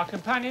 our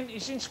companion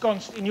is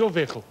ensconced in your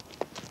vehicle.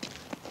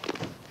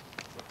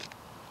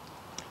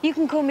 You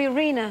can call me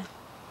Rena.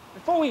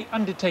 Before we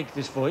undertake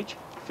this voyage,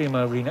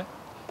 female Rena,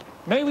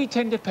 may we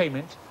tender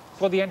payment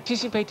for the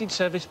anticipated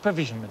service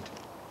provisionment?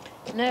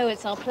 No,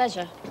 it's our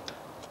pleasure.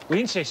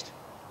 We insist.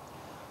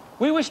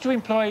 We wish to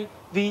employ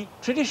the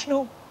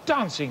traditional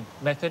dancing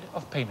method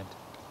of payment.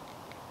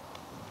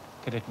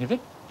 Cadet Niven?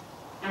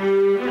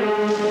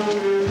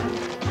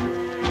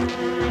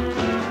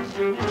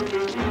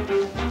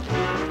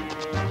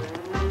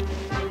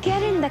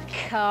 Get in the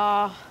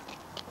car.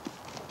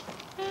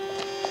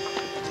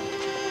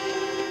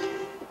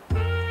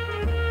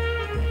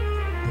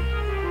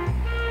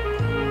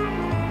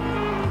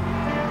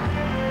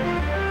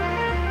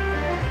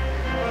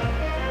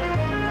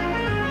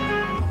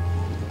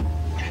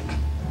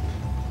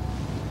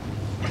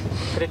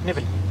 Cadet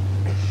Niven,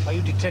 are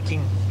you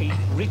detecting a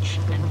rich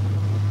and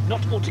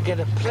not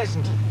altogether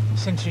pleasant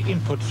sensory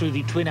input through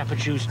the twin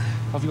apertures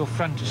of your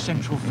front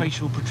central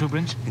facial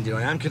protuberance? Indeed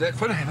I am, Cadet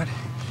Flynn.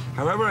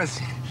 However, as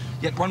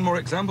yet one more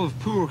example of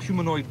poor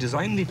humanoid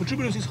design, the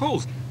protuberances'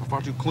 holes are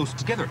far too close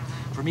together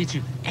for me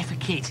to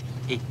effecate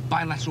a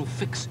bilateral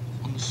fix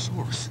on the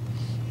source.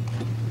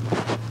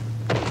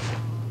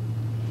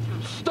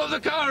 Stop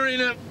the car,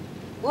 Rena!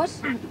 What?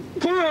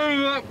 Pull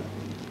over!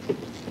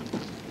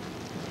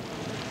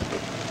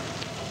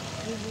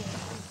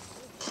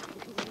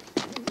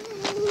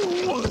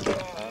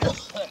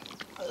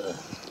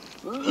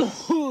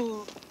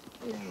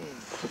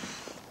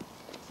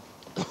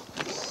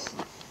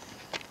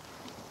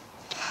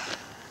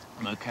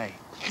 I'm okay.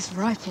 It's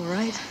ripe, all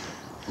right.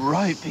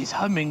 Ripe, he's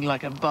humming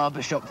like a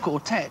barbershop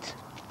quartet.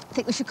 I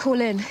think we should call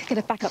in, get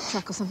a backup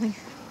truck or something.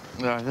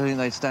 I don't think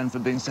they'd stand for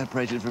being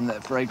separated from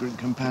their fragrant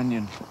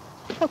companion.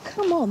 Oh,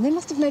 come on. They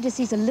must have noticed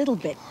he's a little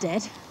bit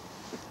dead.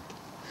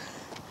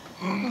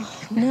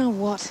 Oh, now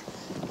what?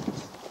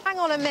 Hang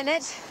on a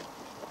minute.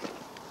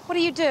 What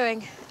are you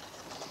doing?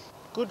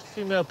 Good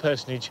female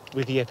personage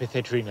with the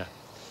epithet Rena.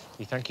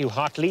 We thank you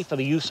heartily for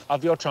the use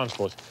of your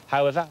transport.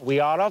 However, we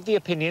are of the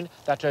opinion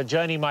that our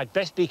journey might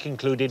best be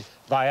concluded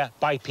via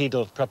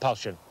bipedal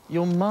propulsion.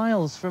 You're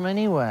miles from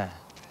anywhere.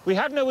 We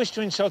have no wish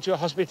to insult your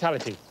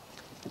hospitality,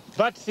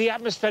 but the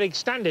atmospheric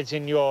standards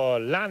in your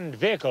land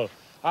vehicle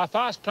are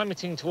fast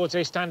plummeting towards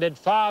a standard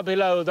far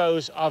below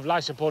those of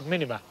life support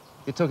minima.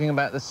 You're talking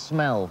about the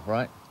smell,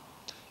 right?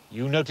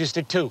 You noticed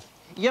it too.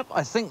 Yep,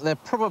 I think they're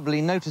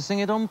probably noticing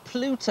it on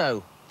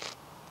Pluto.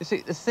 You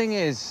see, the thing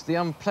is, the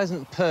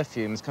unpleasant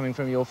perfumes coming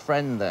from your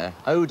friend there,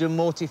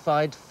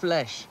 odour-mortified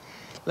flesh.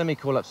 Let me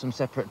call up some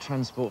separate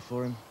transport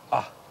for him.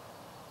 Ah,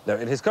 now,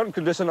 in his current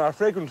condition, our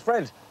fragrant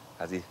friend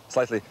has a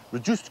slightly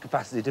reduced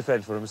capacity to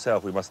fend for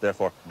himself. We must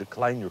therefore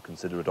decline your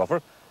considerate offer.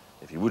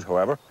 If you would,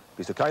 however,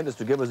 be so kind as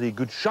to give us a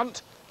good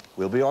shunt,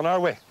 we'll be on our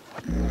way.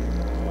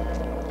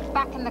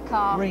 Back in the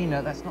car.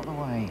 Rena, that's not the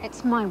way.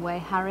 It's my way,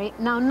 Harry.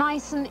 Now,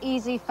 nice and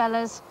easy,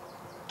 fellas.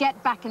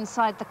 Get back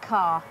inside the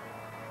car.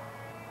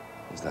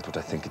 Is that what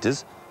I think it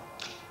is?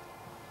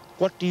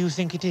 What do you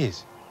think it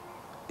is?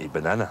 A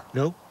banana.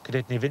 No,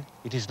 Cadet Niven,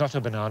 it is not a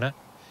banana.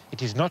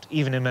 It is not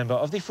even a member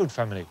of the fruit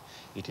family.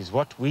 It is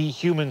what we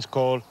humans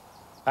call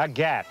a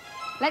gap.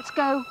 Let's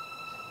go.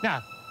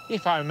 Now,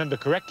 if I remember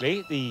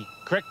correctly, the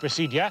correct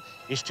procedure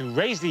is to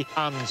raise the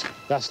arms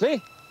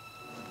thusly.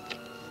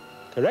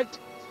 Correct?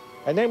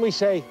 And then we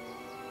say,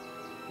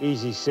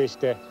 easy,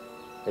 sister.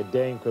 A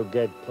dame could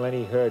get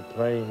plenty hurt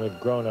playing with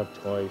grown-up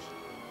toys.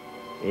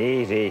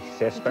 Easy,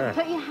 sister.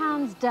 Put your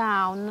hands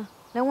down.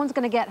 No one's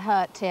going to get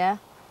hurt here.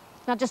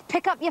 Now just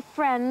pick up your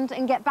friend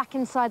and get back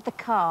inside the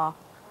car.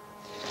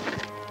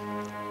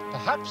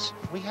 Perhaps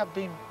we have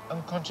been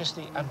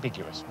unconsciously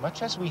ambiguous.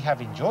 Much as we have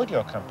enjoyed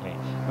your company,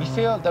 we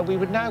feel that we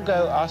would now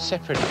go our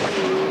separate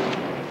ways.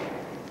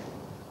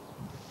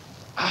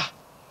 Ah!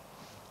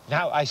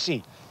 Now I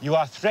see. You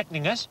are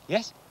threatening us,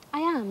 yes? I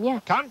am,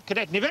 yeah. Come,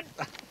 Cadet Niven.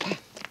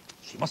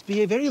 She must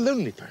be a very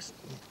lonely person.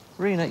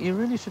 Rena, you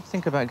really should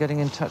think about getting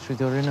in touch with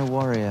your inner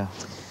warrior.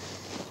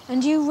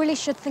 And you really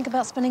should think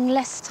about spending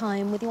less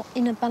time with your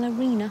inner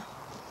ballerina.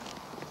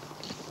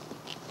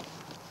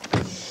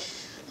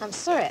 I'm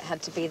sorry it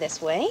had to be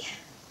this way.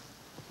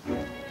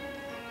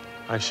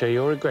 I share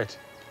your regret,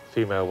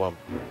 female one.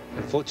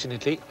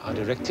 Unfortunately, our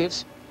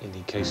directives, in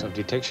the case of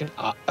detection,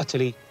 are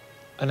utterly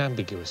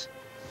unambiguous.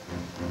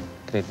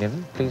 Cadet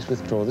Niven, please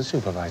withdraw the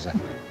supervisor.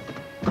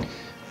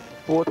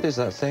 What is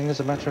that thing as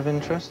a matter of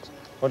interest?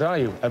 What are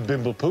you, a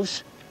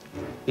bimblepoos?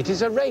 It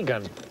is a ray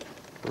gun.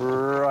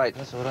 Right,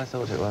 that's what I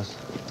thought it was.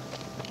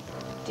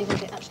 Do you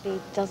think it actually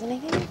does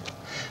anything?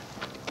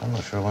 I'm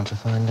not sure I want to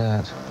find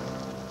out.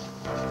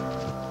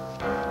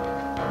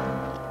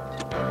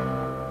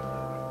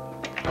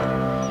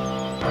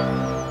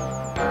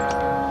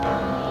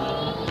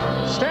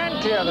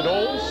 Stand clear of the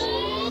doors.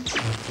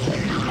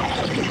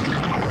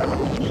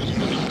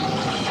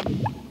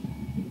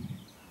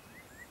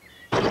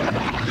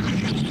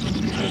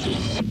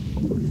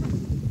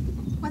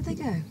 Where'd they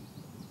go?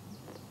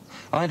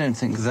 I don't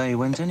think they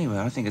went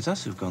anywhere. I think it's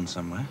us who've gone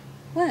somewhere.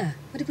 Where?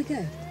 Where did we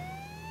go?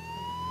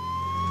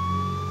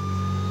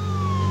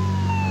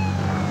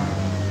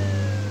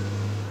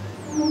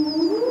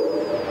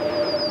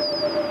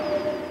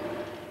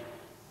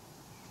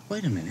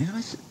 Wait a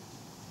minute,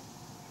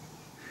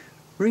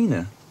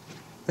 Rena,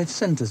 they've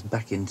sent us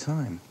back in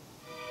time.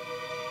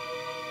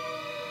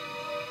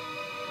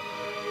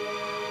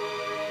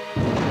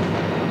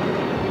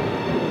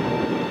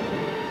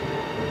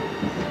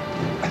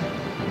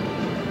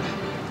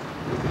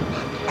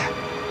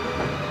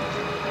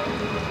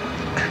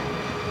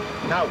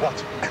 Now what?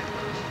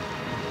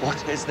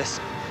 What is this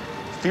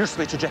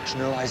fiercely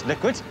trajectionalized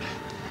liquid?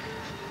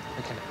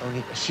 I can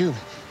only assume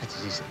that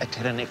it is a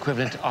Terran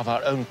equivalent of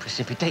our own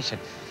precipitation.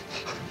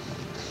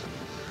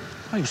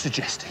 Are you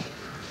suggesting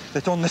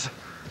that on this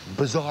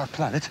bizarre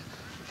planet,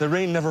 the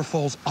rain never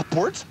falls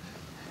upwards?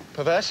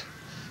 Perverse,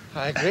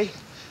 I agree,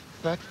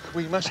 but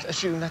we must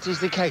assume that is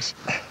the case.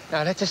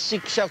 Now let us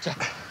seek shelter.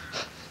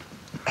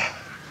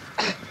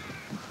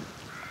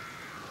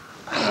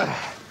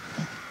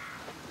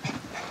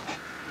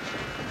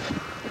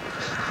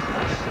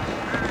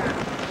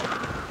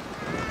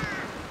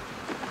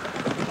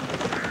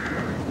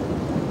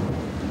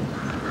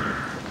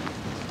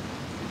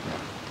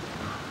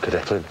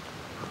 Cadet Flynn,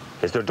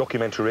 is there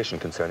documentation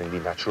concerning the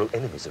natural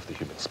enemies of the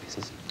human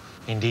species?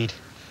 Indeed,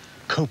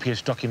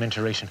 copious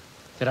documentation.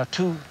 There are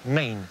two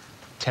main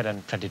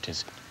Terran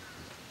predators,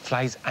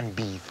 flies and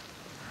bees.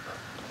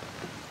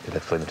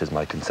 Cadet Flynn, it is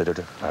my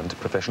considered and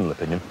professional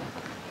opinion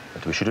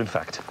that we should, in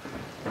fact,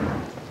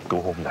 go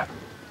home now.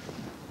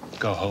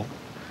 Go home?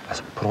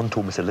 As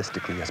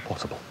pronto-missilistically as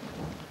possible.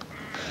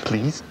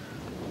 Please?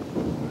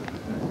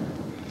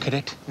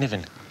 Cadet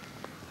Niven,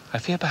 I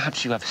fear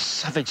perhaps you have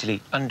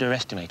savagely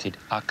underestimated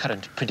our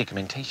current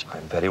predicamentation.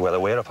 I'm very well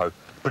aware of how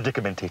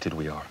predicamentated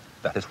we are.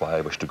 That is why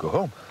I wish to go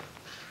home.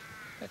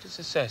 Let us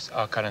assess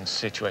our current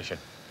situation.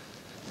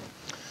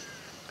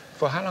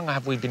 For how long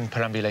have we been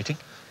perambulating?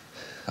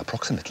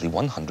 approximately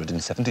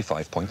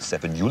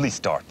 175.7 Yuli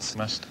starts.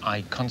 Must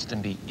I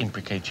constantly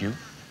imprecate you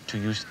to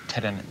use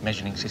Terran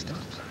measuring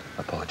systems?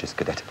 Apologies,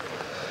 Cadet.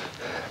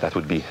 That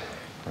would be...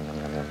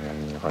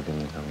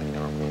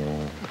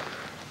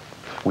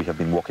 We have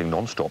been walking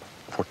non-stop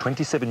for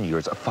 27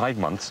 years, 5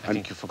 months. I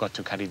think you forgot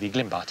to carry the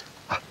Glimbart.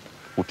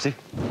 Whoopsie.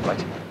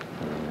 Right.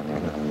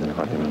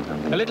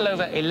 A little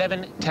over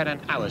 11 Terran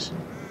hours.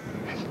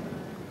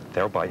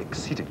 Thereby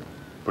exceeding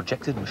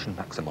projected mission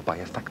maximum by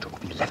a factor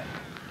of 11.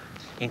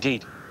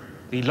 Indeed,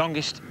 the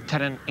longest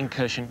Terran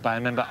incursion by a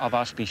member of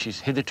our species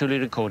hitherto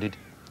recorded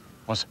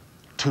was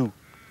 2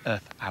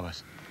 Earth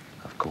hours.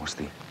 Of course,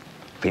 the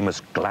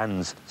famous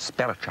Glanz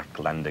Sperachak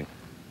landing,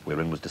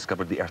 wherein was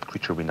discovered the Earth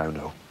creature we now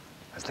know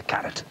as the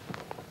Cadet.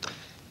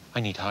 I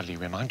need hardly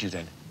remind you,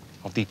 then,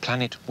 of the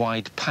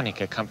planet-wide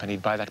panic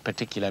accompanied by that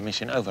particular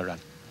mission overrun.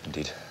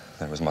 Indeed,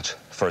 there was much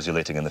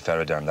furzulating in the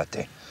Ferroderm that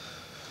day.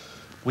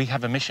 We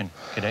have a mission,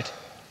 Cadet.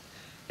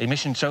 A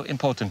mission so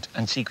important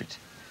and secret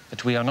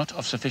that we are not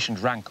of sufficient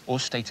rank or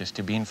status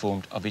to be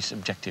informed of its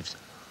objectives.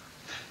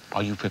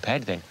 Are you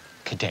prepared, then,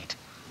 Cadet,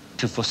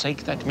 to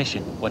forsake that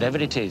mission, whatever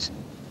it is,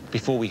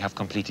 before we have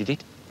completed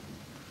it?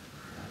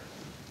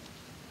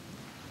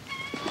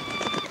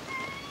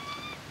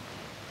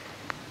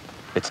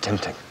 It's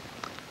tempting.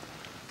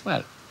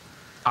 Well,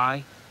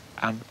 I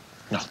am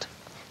not.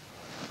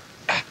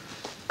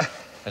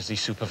 Has the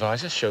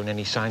supervisor shown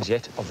any signs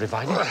yet of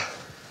reviving?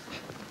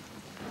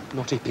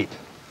 Not a peep.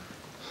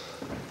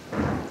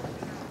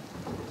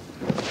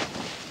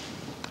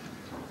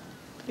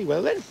 Very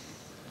well, then.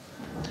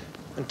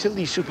 Until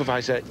the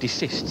supervisor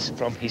desists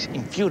from his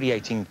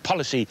infuriating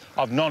policy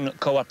of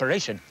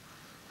non-cooperation,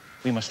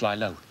 we must lie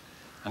low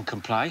and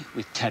comply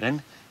with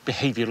Terran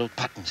behavioral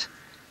patterns.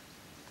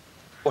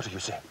 What do you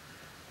say?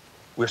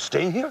 We're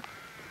staying here?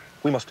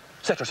 We must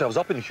set ourselves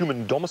up in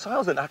human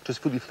domiciles and act as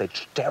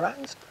fully-fledged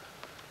Terrans?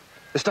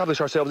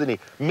 Establish ourselves in a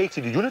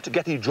mated unit,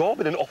 get a job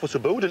in an office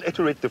abode and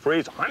iterate the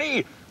phrase,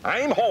 "Honey,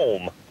 I'm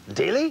home,"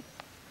 daily?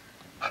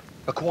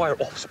 Acquire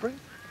offspring?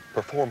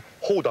 Perform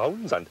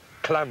hoedowns and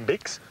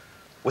clambakes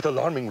with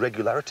alarming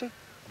regularity?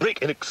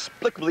 Break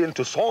inexplicably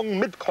into song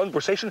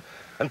mid-conversation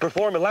and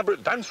perform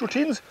elaborate dance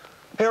routines?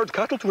 Herd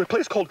cattle to a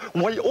place called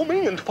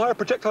Wyoming and fire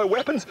projectile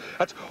weapons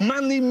at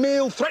manly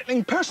male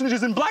threatening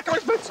personages in black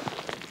outfits?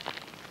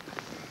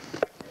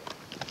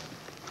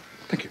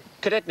 Thank you.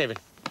 Cadet Niven,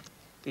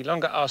 the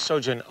longer our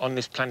sojourn on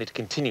this planet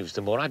continues,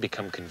 the more I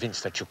become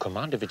convinced that your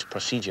command of its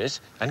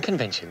procedures and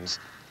conventions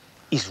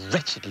is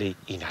wretchedly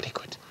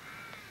inadequate.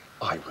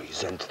 I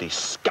resent the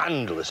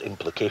scandalous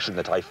implication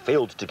that I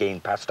failed to gain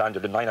pass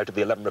standard in 9 out of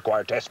the 11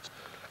 required tests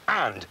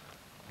and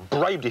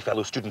bribed a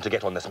fellow student to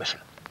get on this mission.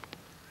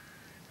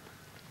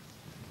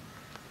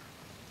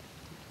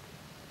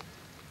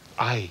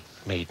 I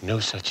made no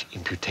such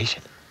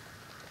imputation.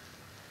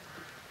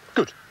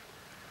 Good,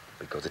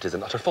 because it is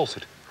an utter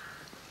falsehood.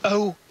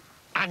 O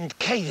and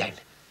K, then.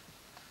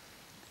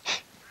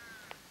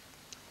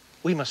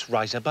 We must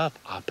rise above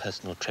our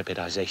personal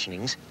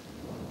trepidationings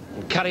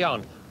and carry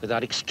on with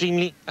our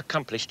extremely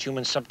accomplished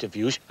human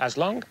subterfuge as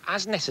long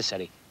as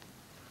necessary.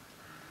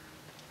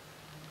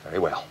 Very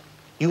well.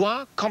 You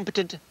are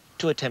competent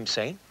to attempt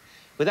same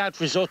without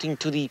resorting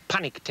to the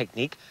panic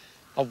technique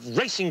of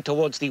racing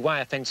towards the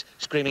wire fence,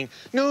 screaming,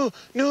 "No,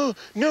 no,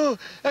 no,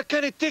 I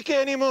can't take it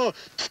anymore."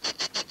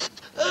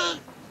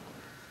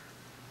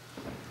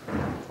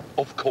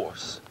 Of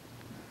course.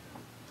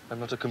 I'm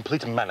not a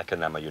complete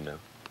mannequin, am I, you know?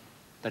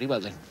 Very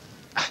well, then.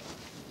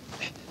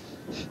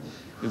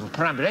 We will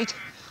perambulate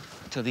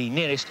to the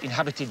nearest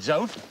inhabited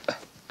zone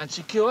and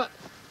secure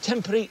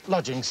temporary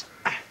lodgings.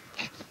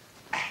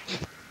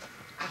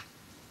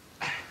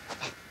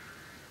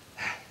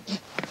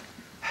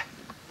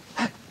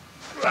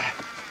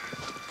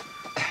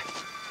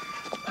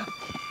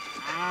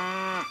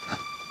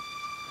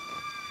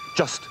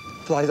 Just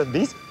flies and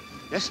bees?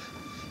 Yes,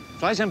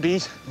 flies and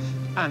bees,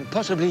 and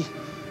possibly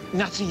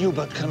Nazi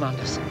U-boat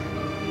commanders.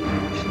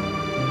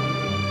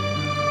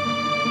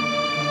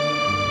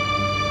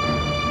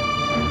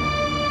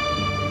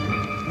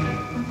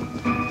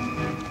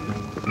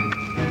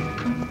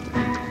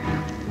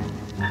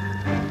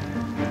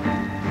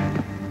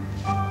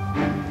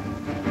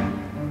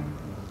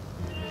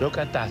 Look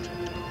at that.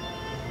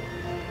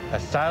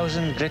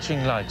 1,000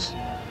 glittering lights,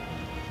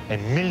 a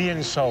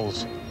million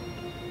souls.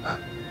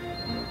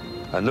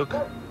 And look,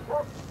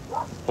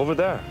 over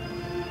there.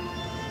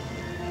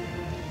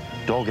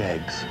 Dog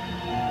eggs.